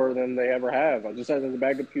command more than they ever have. I just said as a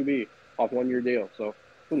backup QB off 1-year deal. So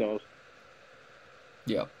who knows?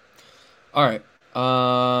 Yeah. All right.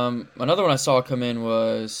 Another one I saw come in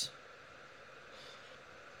was,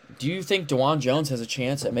 do you think DeJuan Jones has a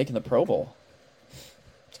chance at making the Pro Bowl?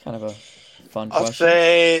 It's kind of a fun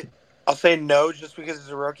question. I'll say no just because he's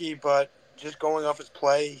a rookie, but just going off his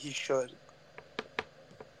play, he should.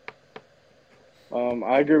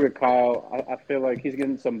 I agree with Kyle. I feel like he's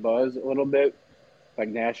getting some buzz a little bit, like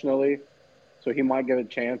nationally, so he might get a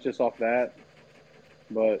chance just off that.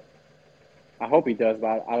 But I hope he does.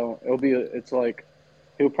 But I don't. It's like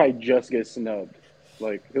he'll probably just get snubbed.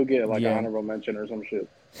 Like he'll get like an honorable mention or some shit.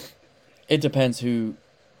 It depends who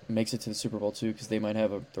makes it to the Super Bowl too, because they might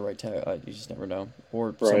have the right tag. You just never know.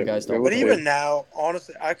 Or some Right. guys don't. But even now,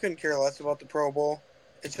 honestly, I couldn't care less about the Pro Bowl.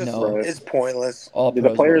 It's just No. it's pointless. All The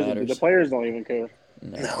pros players, matters. the players don't even care.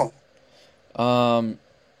 No.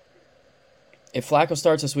 If Flacco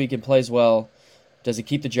starts this week and plays well, does he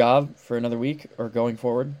keep the job for another week or going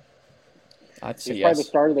forward? I'd say He's probably the yes.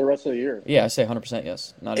 start of the rest of the year. Yeah, I say 100%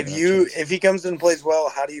 yes. Not even a chance. If he comes in and plays well,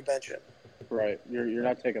 how do you bench him? Right. You're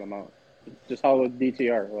not taking them out. Just how with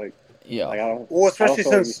DTR. Like Yeah. I don't. Well, especially I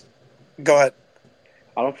don't feel since. Go ahead.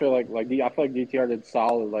 I don't feel like I feel like DTR did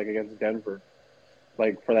solid like against Denver.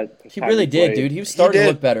 Like for that. He time really did, played. dude. He was starting to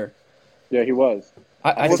did. look better. Yeah, he was.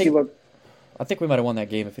 I Look, he think looked. I think we might have won that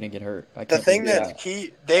game if he didn't get hurt. I The can't thing believe that's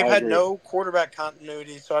key, they've I had agree. no quarterback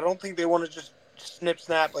continuity, so I don't think they want to just snip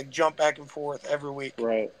snap, like jump back and forth every week.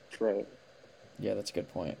 Right. Yeah, that's a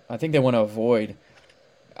good point. I think they want to avoid.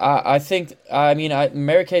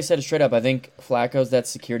 Mary Kay said it straight up. I think Flacco's that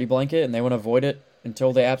security blanket, and they want to avoid it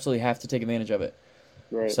until they absolutely have to take advantage of it.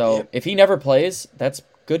 Right. So Yep. if he never plays, that's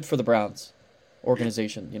good for the Browns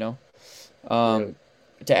organization, you know? Right.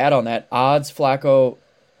 To add on that, odds if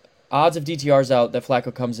DTR's out, that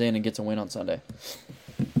Flacco comes in and gets a win on Sunday.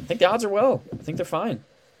 I think the odds are well. I think they're fine.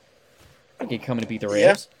 I think he's coming to beat the Yeah.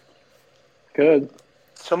 Rams. Good.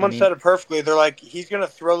 Someone I mean- said it perfectly. They're like, he's going to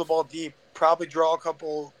throw the ball deep, probably draw a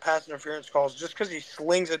couple pass interference calls just because he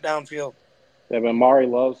slings it downfield. Yeah, but Mari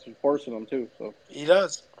loves forcing them too. So He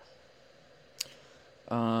does.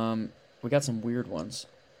 We got some weird ones.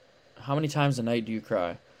 How many times a night do you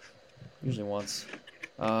cry? Usually once.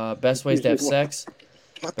 Best ways to have Usually sex.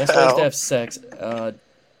 What the Best ways hell? to have sex.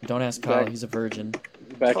 Don't ask Kyle. Back- He's a virgin.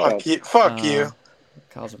 back Fuck shots. you. Fuck you.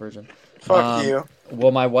 Kyle's a virgin. Fuck you.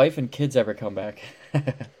 Will my wife and kids ever come back? No,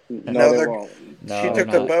 No, they they're- won't. No, She they're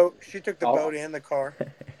took the not. boat. She took the Oh. boat and the car.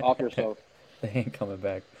 Off yourself. They ain't coming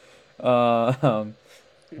back.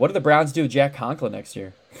 What do the Browns do with Jack Conklin next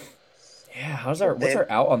year? Yeah, what's our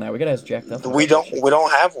out on that? We gotta ask Jack Duffy. We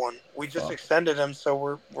don't have one. We just Fuck. extended him, so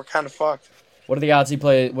we're kind of fucked. What are the odds he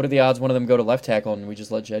play? What are the odds one of them go to left tackle and we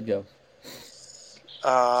just let Jed go?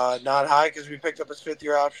 Not high because we picked up his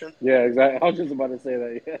 5th-year option. Yeah, exactly. I was just about to say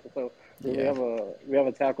that. Yeah. So Yeah. we have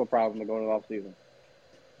a tackle problem to go into the offseason.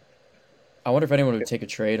 I wonder if anyone would take a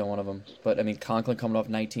trade on one of them. But I mean, Conklin coming off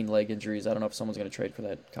 19 leg injuries. I don't know if someone's gonna trade for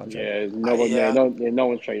that contract. Yeah, nobody, Yeah. no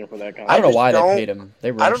one's trading for that I don't contract. know just why don't- they paid him. They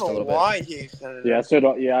I rushed don't a know little why bit. he extended Yeah, it.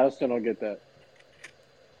 I still don't get that.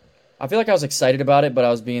 I feel like I was excited about it, but I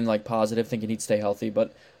was being like positive, thinking he'd stay healthy.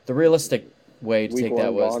 But the realistic way to Week take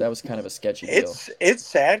one gone. that was kind of a sketchy deal. It's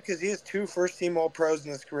sad because he has 2 first-team All-Pros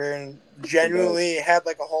in his career and genuinely had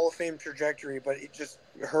like a Hall of Fame trajectory, but he just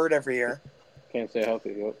hurt every year. Can't stay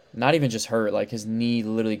healthy. Yep. Not even just hurt, like his knee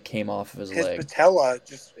literally came off of his leg. Patella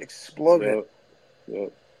just exploded.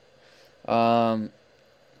 Yep.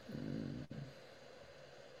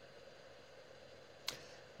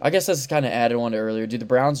 I guess this is kind of added on to earlier. Do the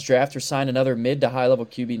Browns draft or sign another mid to high level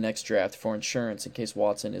QB next draft for insurance in case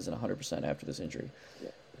Watson isn't 100% after this injury? Yeah.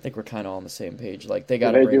 I think we're kind of on the same page. Like they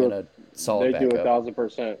got to bring in a solid backup. They do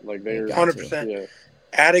 1,000%. Like they're 100%. Yeah.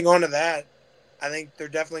 Adding on to that, I think they're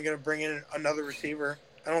definitely going to bring in another receiver.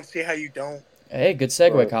 I don't see how you don't. Hey, good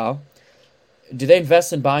segue, Right. Kyle. Do they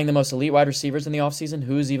invest in buying the most elite wide receivers in the offseason?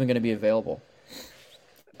 Who's even going to be available?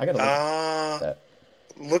 I got to look at that.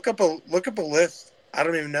 Look up a list. I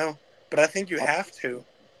don't even know, but I think you have to.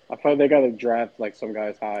 I feel like they got to draft like some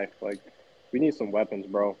guys high. Like we need some weapons,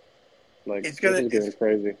 bro. Like this is getting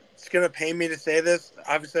crazy. It's gonna pain me to say this.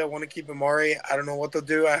 Obviously, I want to keep Amari. I don't know what they'll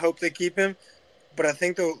do. I hope they keep him, but I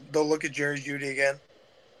think they'll look at Jerry Jeudy again.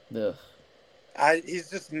 Ugh. He's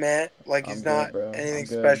just meh. Like he's not anything I'm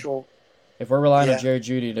good. special. If we're relying on Jerry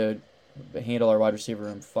Jeudy to handle our wide receiver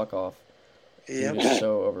room, fuck off. Yeah, He's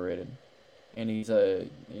so overrated, and he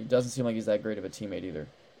doesn't seem like he's that great of a teammate either.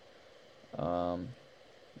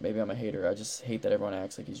 Maybe I'm a hater. I just hate that everyone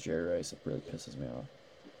acts like he's Jerry Rice. It really pisses me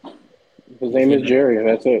off. His name is Jerry.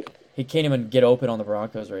 That's it. He can't even get open on the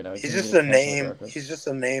Broncos right now. He's just a name. He's just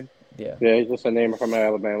a name. Yeah. Yeah, he's just a name from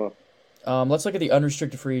Alabama. Let's look at the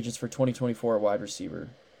unrestricted free agents for 2024 at wide receiver.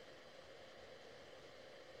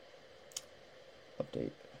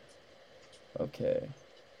 Update. Okay.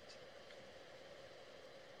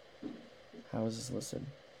 How is this listed?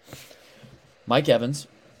 Mike Evans.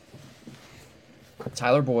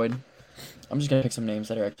 Tyler Boyd. I'm just going to pick some names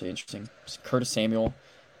that are actually interesting. Curtis Samuel.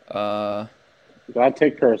 I'd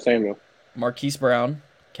take Curtis Samuel. Marquise Brown.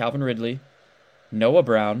 Calvin Ridley. Noah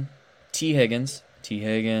Brown. T. Higgins.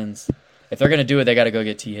 If they're going to do it, they got to go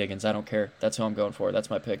get T. Higgins. I don't care. That's who I'm going for. That's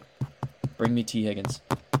my pick. Bring me T. Higgins.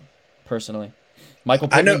 Personally. Michael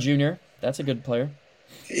Pittman Jr. That's a good player.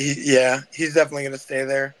 He's definitely going to stay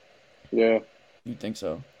there. Yeah. You'd think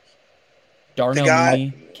so. Darnell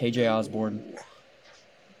Mooney. KJ Osborne.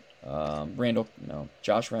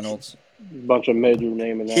 Josh Reynolds. Bunch of mid you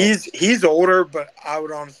naming that. He's older, but I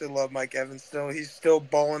would honestly love Mike Evans still. He's still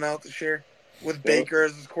balling out this year with Baker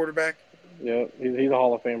as his quarterback. Yeah, he's a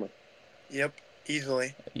Hall of Famer. Yep,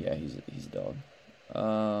 easily. Yeah, he's a dog.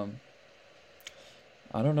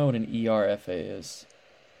 I don't know what an ERFA is.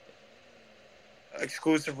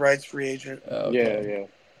 Exclusive rights free agent. Okay.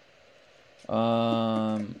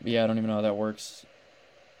 Yeah, I don't even know how that works.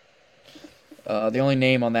 The only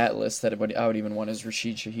name on that list that I would even want is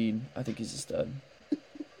Rashid Shaheed. I think he's a stud.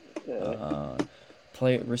 Yeah.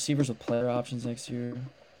 Receivers with player options next year.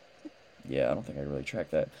 Yeah, I don't think I really track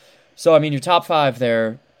that. So, I mean, your top 5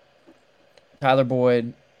 there. Tyler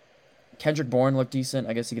Boyd. Kendrick Bourne looked decent.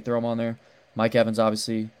 I guess you could throw him on there. Mike Evans,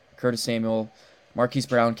 obviously. Curtis Samuel. Marquise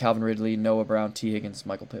Brown, Calvin Ridley, Noah Brown, T. Higgins,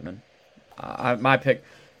 Michael Pittman. My pick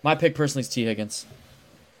personally is T. Higgins.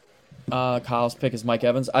 Kyle's pick is Mike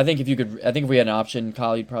Evans. I think if we had an option,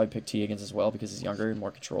 Kyle, you'd probably pick T. Higgins as well because he's younger and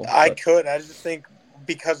more control. I just think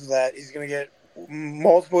because of that, he's going to get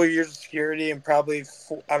multiple years of security and probably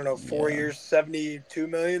 4 years, $72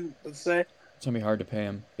 million. Let's say it's gonna be hard to pay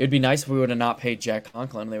him. It'd be nice if we would have not paid Jack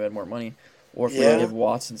Conklin and they had more money, or if we would give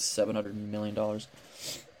Watson $700 million.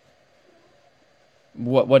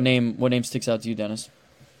 What name sticks out to you, Dennis?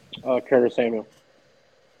 Curtis Samuel.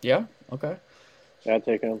 Yeah. Okay. Yeah, I'd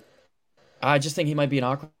take him. I just think he might be an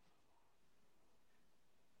awkward.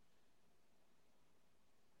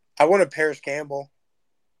 I want a Paris Campbell.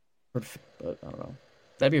 But I don't know.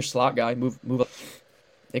 That'd be your slot guy. Move up.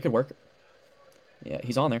 It could work. Yeah,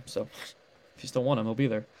 he's on there. So if you still want him, he'll be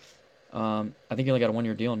there. I think he only got a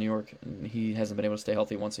 1-year deal in New York, and he hasn't been able to stay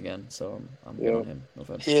healthy once again. So I'm good on him. No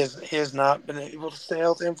offense. He has not been able to stay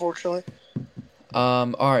healthy, unfortunately.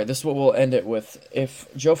 All right, this is what we'll end it with. If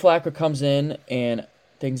Joe Flacco comes in and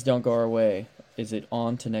things don't go our way, is it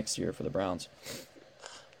on to next year for the Browns?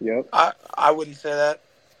 Yep. I wouldn't say that.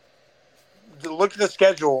 Look at the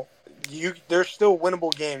schedule. There's still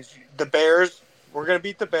winnable games. The Bears, we're gonna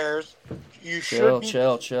beat the Bears. Chill.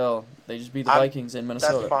 They just beat the Vikings in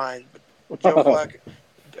Minnesota. That's fine. But Joe Flacco,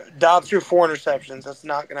 Dobbs threw 4 interceptions. That's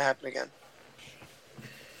not gonna happen again.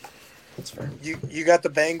 That's fair. You got the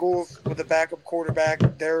Bengals with a backup quarterback.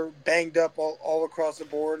 They're banged up all across the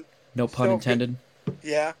board. No pun intended.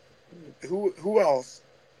 Yeah. Who else?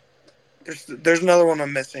 There's another one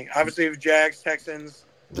I'm missing. Obviously, with Jags, Texans,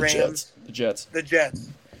 Rams, The Jets. the Jets.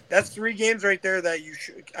 That's 3 games right there that you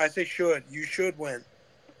should win.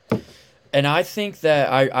 And I think that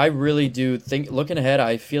I really do think, looking ahead,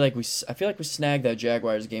 I feel like we snagged that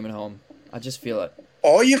Jaguars game at home. I just feel it.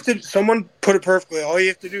 Someone put it perfectly. All you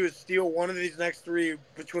have to do is steal one of these next 3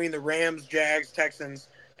 between the Rams, Jags, Texans,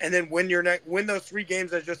 and then win those 3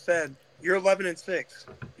 games I just said. You're 11-6.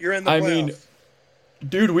 You're in the playoffs. I mean,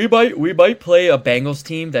 dude, we might play a Bengals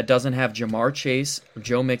team that doesn't have Jamar Chase,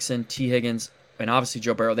 Joe Mixon, T. Higgins, and obviously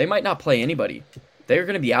Joe Burrow. They might not play anybody. They're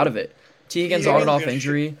going to be out of it. T. Higgins on and off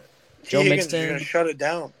injury. Joe Mixon is going to shut it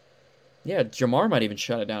down. Yeah, Jamar might even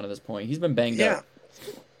shut it down at this point. He's been banged up.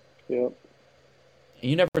 Yeah.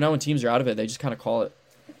 You never know when teams are out of it. They just kind of call it.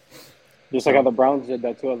 Just like how the Browns did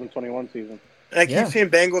that 2021 season. And I keep seeing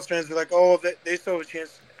Bengals fans be like, oh, they still have a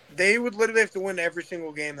chance. They would literally have to win every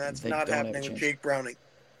single game. That's not happening with Jake Browning.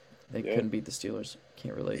 They couldn't beat the Steelers.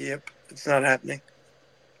 Can't relate. Yep, it's not happening.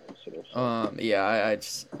 I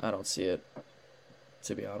don't see it.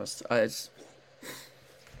 To be honest, I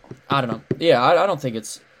don't know. Yeah, I don't think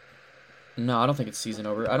it's. No, I don't think it's season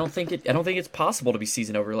over. I don't think it's possible to be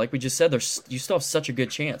season over. Like we just said, you still have such a good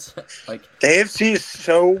chance. Like the AFC is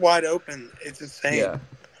so wide open. It's insane.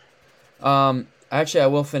 Yeah. Actually, I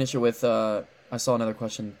will finish it with. I saw another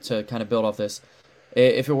question to kind of build off this.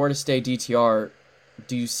 If it were to stay DTR,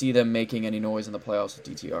 do you see them making any noise in the playoffs with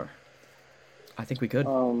DTR? I think we could.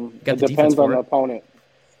 It depends on the opponent.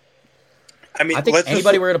 I mean, I think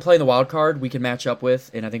anybody we're going to play in the wild card, we can match up with,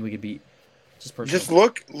 and I think we could beat. Just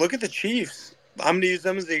look at the Chiefs. I'm going to use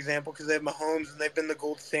them as the example because they have Mahomes, and they've been the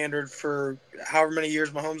gold standard for however many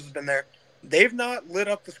years Mahomes has been there. They've not lit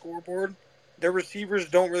up the scoreboard. Their receivers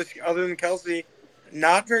don't really, other than Kelsey,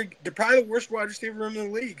 not very. They're probably the worst wide receiver room in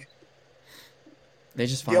the league. They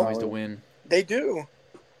just find ways to win. They do.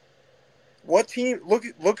 What team?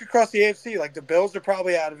 Look across the AFC. Like the Bills are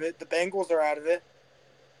probably out of it. The Bengals are out of it.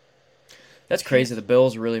 That's crazy. The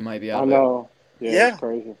Bills really might be out of it. I know. Yeah. It's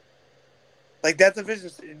crazy. Like that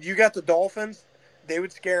division. You got the Dolphins. They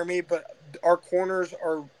would scare me, but our corners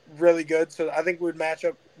are really good, so I think we would match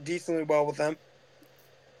up decently well with them.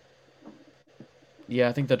 Yeah,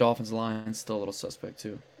 I think the Dolphins line's still a little suspect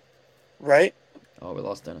too. Right? Oh, we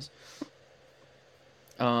lost Dennis.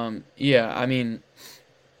 Yeah, I mean,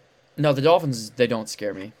 no, the Dolphins, they don't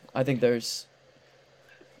scare me. I think if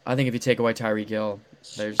you take away Tyreek Hill,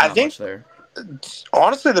 there's not much there.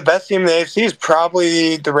 Honestly, the best team in the AFC is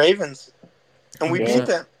probably the Ravens, and we beat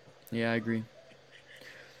them. Yeah, I agree.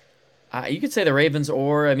 You could say the Ravens,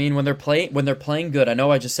 or I mean, when they're playing good. I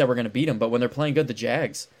know I just said we're going to beat them, but when they're playing good, the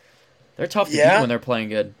Jags, they're tough to beat when they're playing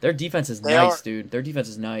good. Their defense is nice, dude. Their defense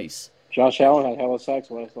is nice. Josh Allen had hella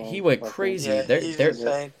sacks last time. He went crazy. Yeah, he's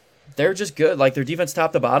insane. They're just good. Like their defense,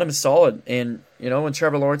 top to bottom, is solid. And when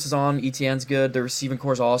Trevor Lawrence is on, ETN's good. Their receiving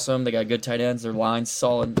core is awesome. They got good tight ends. Their line's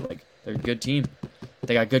solid. Like they're a good team.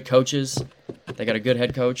 They got good coaches. They got a good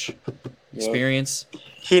head coach. Experience.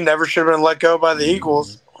 He never should have been let go by the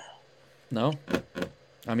Eagles. No,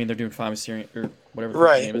 I mean they're doing fine with Syrian or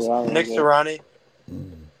whatever his name is. Nick Sirianni.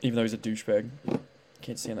 Even though he's a douchebag,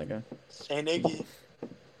 can't stand that guy. Saint Iggy.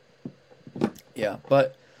 Yeah,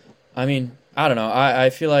 but I mean, I don't know. I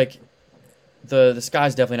feel like the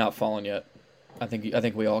sky's definitely not falling yet. I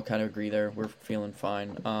think we all kind of agree there. We're feeling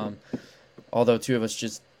fine. Although 2 of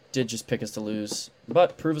us did pick us to lose,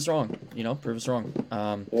 but prove us wrong. Prove us wrong.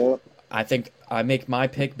 I think I make my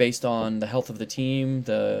pick based on the health of the team.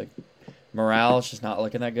 The morale is just not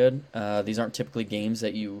looking that good. These aren't typically games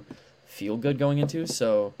that you feel good going into,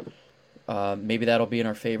 so maybe that'll be in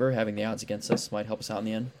our favor. Having the odds against us might help us out in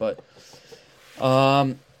the end, but.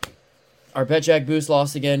 Our BetJack boost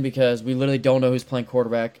lost again because we literally don't know who's playing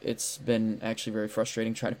quarterback. It's been actually very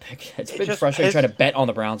frustrating trying to pick. It's been frustrating trying to bet on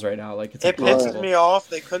the Browns right now. Like it pisses me off.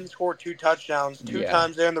 They couldn't score 2 touchdowns. 2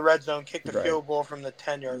 times there in the red zone, kicked the field goal from the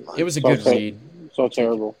 10-yard line. It was a good read. So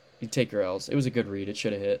terrible. You take your L's. It was a good read. It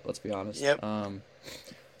should have hit. Let's be honest. Yep.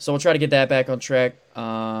 So we'll try to get that back on track.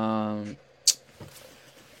 Shout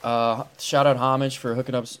out Homage for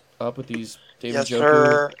hooking us up with these David Joker.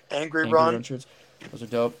 Sir. Angry Run shirts. Those are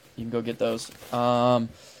dope. You can go get those.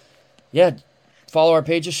 Yeah, follow our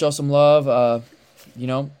pages, show some love.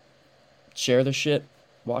 Share the shit,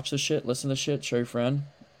 watch the shit, listen to the shit, show your friend.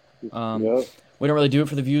 We don't really do it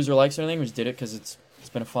for the views or likes or anything. We just did it because it's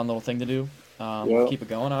been a fun little thing to do. We'll keep it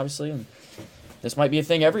going, obviously, and this might be a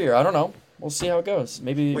thing every year. I don't know. We'll see how it goes.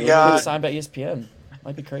 Maybe we'll get signed by ESPN.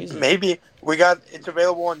 Might be crazy. Maybe it's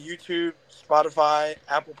available on YouTube, Spotify,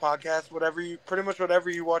 Apple Podcasts, whatever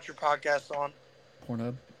you watch your podcasts on.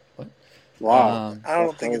 Pornhub. What? Wow. I don't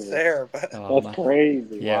That's think it's crazy. there, but That's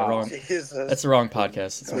crazy. Yeah, wow. wrong. Jesus. That's the wrong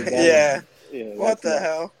podcast. It's weird. Yeah. Yeah, What that's the nuts.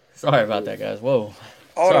 hell? Sorry about that, guys. Whoa.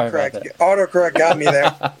 Sorry about that. Autocorrect got me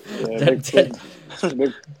there. Yeah,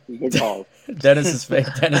 big pause. Dennis's face.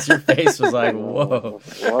 Dennis, your face was like, whoa.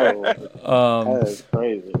 Whoa. That is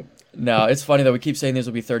crazy. No, it's funny though. We keep saying these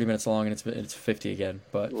will be 30 minutes long, and it's 50 again.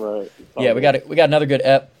 But Right. yeah, we got another good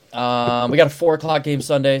ep. We got a 4:00 game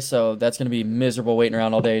Sunday, so that's gonna be miserable waiting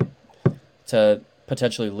around all day to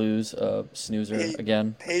potentially lose a snoozer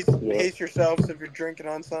again. Pace yourselves if you're drinking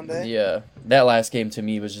on Sunday. Yeah, that last game to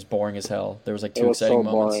me was just boring as hell. There was like two exciting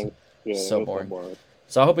moments. Boring. Yeah, So boring.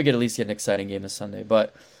 So I hope we at least get an exciting game this Sunday.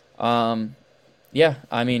 But yeah,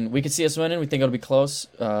 I mean, we could see us winning. We think it'll be close.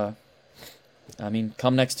 I mean,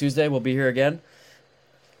 come next Tuesday, we'll be here again.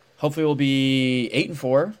 Hopefully, we'll be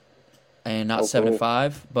 8-4 and not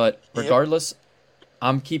 7-5. But regardless,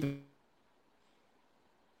 I'm keeping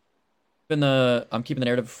the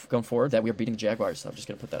narrative going forward that we are beating the Jaguars. So I'm just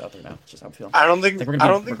gonna put that out there now. It's just how I'm feeling. I don't think we're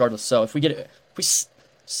gonna beat regardless. So if we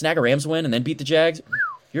snag a Rams win and then beat the Jags,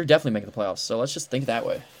 you're definitely making the playoffs. So let's just think that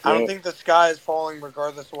way. I don't think the sky is falling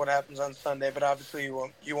regardless of what happens on Sunday. But obviously,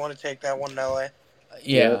 you want to take that one in LA.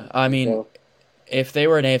 Yeah, I mean, if they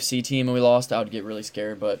were an AFC team and we lost, I would get really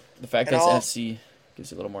scared. But the fact that it's NFC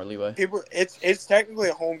gives you a little more leeway. It's technically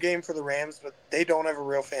a home game for the Rams, but they don't have a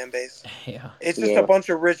real fan base. Yeah, it's just a bunch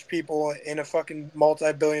of rich people in a fucking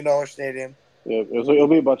multi-billion-dollar stadium. Yeah, it'll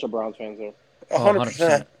be a bunch of Browns fans there.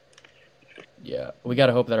 100%. Yeah, we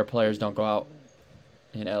gotta hope that our players don't go out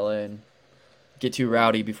in LA and get too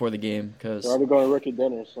rowdy before the game because they're already going to rookie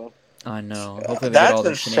dinner. So I know. Hopefully they get all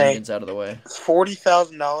the shenanigans out of the way.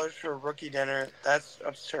 $40,000 for a rookie dinner. That's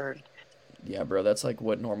absurd. Yeah, bro, that's like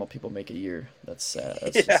what normal people make a year. That's sad.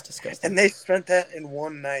 That's just disgusting. And they spent that in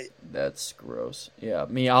one night. That's gross. Yeah,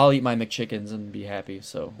 I'll eat my McChickens and be happy.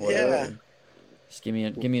 So whatever. Yeah. Just give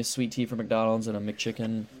me a sweet tea from McDonald's and a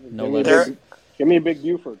McChicken. No lettuce. Give me a Big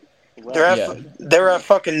Buford. They're at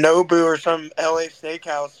fucking Nobu or some LA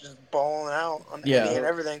steakhouse just balling out on and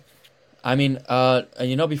everything. I mean,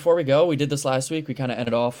 before we go, we did this last week. We kind of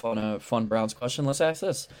ended off on a fun Browns question. Let's ask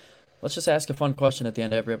this. Let's just ask a fun question at the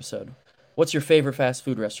end of every episode. What's your favorite fast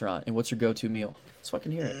food restaurant, and what's your go-to meal? Let's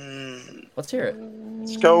fucking hear it. Let's hear it.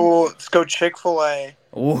 Let's go Chick-fil-A.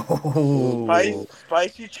 Ooh.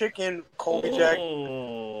 Spicy chicken, Colby Jack.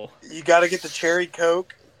 You got to get the cherry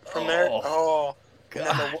Coke from there. Oh, God.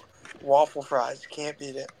 And then the waffle fries. Can't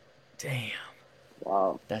beat it. Damn.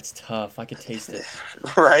 Wow. That's tough. I could taste it.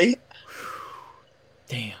 Right?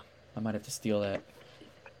 Damn. I might have to steal that.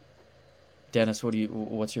 Dennis,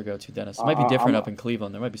 what's your go-to, Dennis? It might be different up in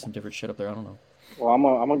Cleveland. There might be some different shit up there. I don't know. Well, I'm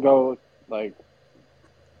gonna go like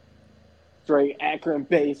straight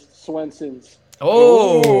Akron-based Swenson's.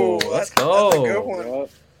 Oh, let's go. That's a good one.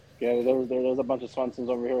 Yeah, there's a bunch of Swenson's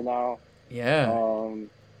over here now. Yeah.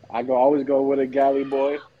 I always go with a Galley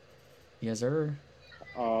Boy. Yes, sir.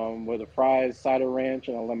 With a fries, cider ranch,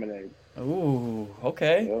 and a lemonade. Ooh,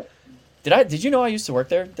 okay. Yeah. Did you know I used to work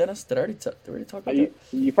there, Dennis? Did I already talk about that?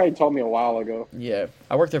 You probably told me a while ago. Yeah,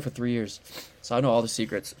 I worked there for 3 years, so I know all the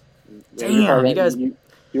secrets. Yeah, Damn, you guys. You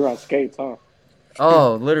were on skates, huh?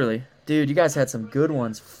 Oh, literally, dude. You guys had some good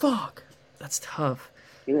ones. Fuck, that's tough.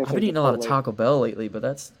 I've been eating a lot of Taco Bell lately, but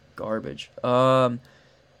that's garbage. I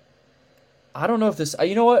don't know if this.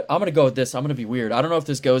 You know what? I'm gonna go with this. I'm gonna be weird. I don't know if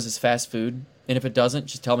this goes as fast food, and if it doesn't,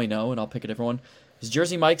 just tell me no, and I'll pick a different one. Does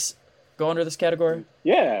Jersey Mike's go under this category?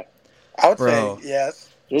 Yeah. I would say yes.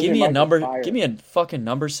 Give me a number. Give me a fucking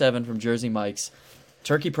number 7 from Jersey Mike's.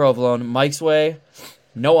 Turkey provolone, Mike's Way,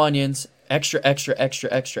 no onions, extra, and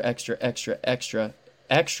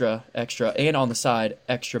on the side,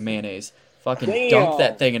 extra mayonnaise. Fucking dunk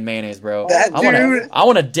that thing in mayonnaise, bro. I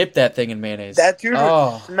want to dip that thing in mayonnaise. That dude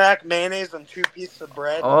would smack mayonnaise on 2 pieces of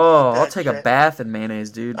bread. Oh, I'll take a bath in mayonnaise,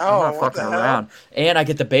 dude. I'm not fucking around. And I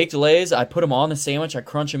get the baked Lays. I put them on the sandwich. I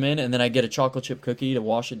crunch them in, and then I get a chocolate chip cookie to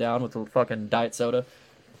wash it down with the fucking diet soda.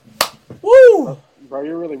 Woo! Bro,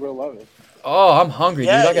 you really will love it. Oh, I'm hungry,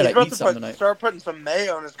 dude. I gotta eat something tonight. Start putting some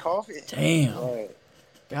mayo on his coffee. Damn. Right.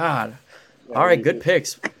 God. All right, good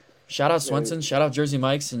picks. Shout out Swenson, shout out Jersey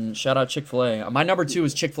Mike's, and shout out Chick-fil-A. My number 2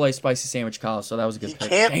 is Chick-fil-A spicy sandwich, Kyle, so that was a good pick. You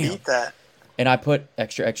can't beat that. And I put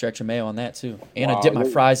extra mayo on that too. And I dip my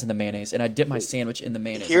fries in the mayonnaise, and I dip my sandwich in the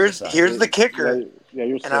mayonnaise. Here's the kicker. Yeah,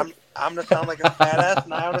 you're sick. And I'm gonna sound like a fat ass,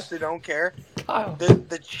 and I honestly don't care. Kyle.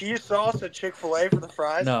 The cheese sauce at Chick-fil-A for the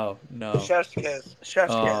fries. No. Chef's kiss.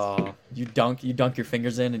 Chef's kiss. You dunk your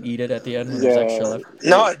fingers in and eat it at the end when there's extra left.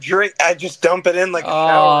 No, I just dump it in like a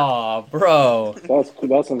shower. Oh, bro.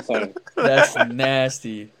 That's insane. That's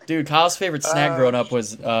nasty. Dude, Kyle's favorite snack growing up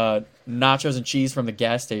was nachos and cheese from the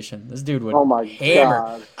gas station. This dude would Oh my hammer.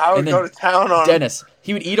 god. I would And then go to town on him. Dennis,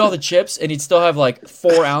 he would eat all the chips and he'd still have like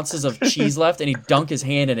 4 ounces of cheese left, and he'd dunk his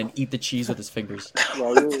hand in and eat the cheese with his fingers.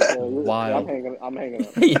 Wild. I'm hanging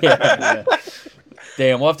up. Yeah.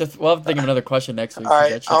 Damn, we'll have to think of another question next week. All 'cause right.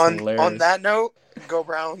 that shit's On hilarious. that note, go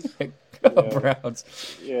Browns. Go Browns.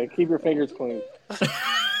 Yeah, keep your fingers clean.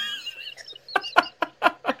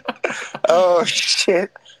 Oh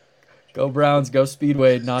shit! Go Browns. Go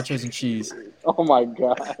Speedway. Nachos and cheese. Oh my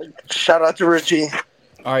god. Shout out to Richie.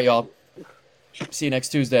 All right, y'all. See you next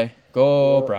Tuesday. Go Browns.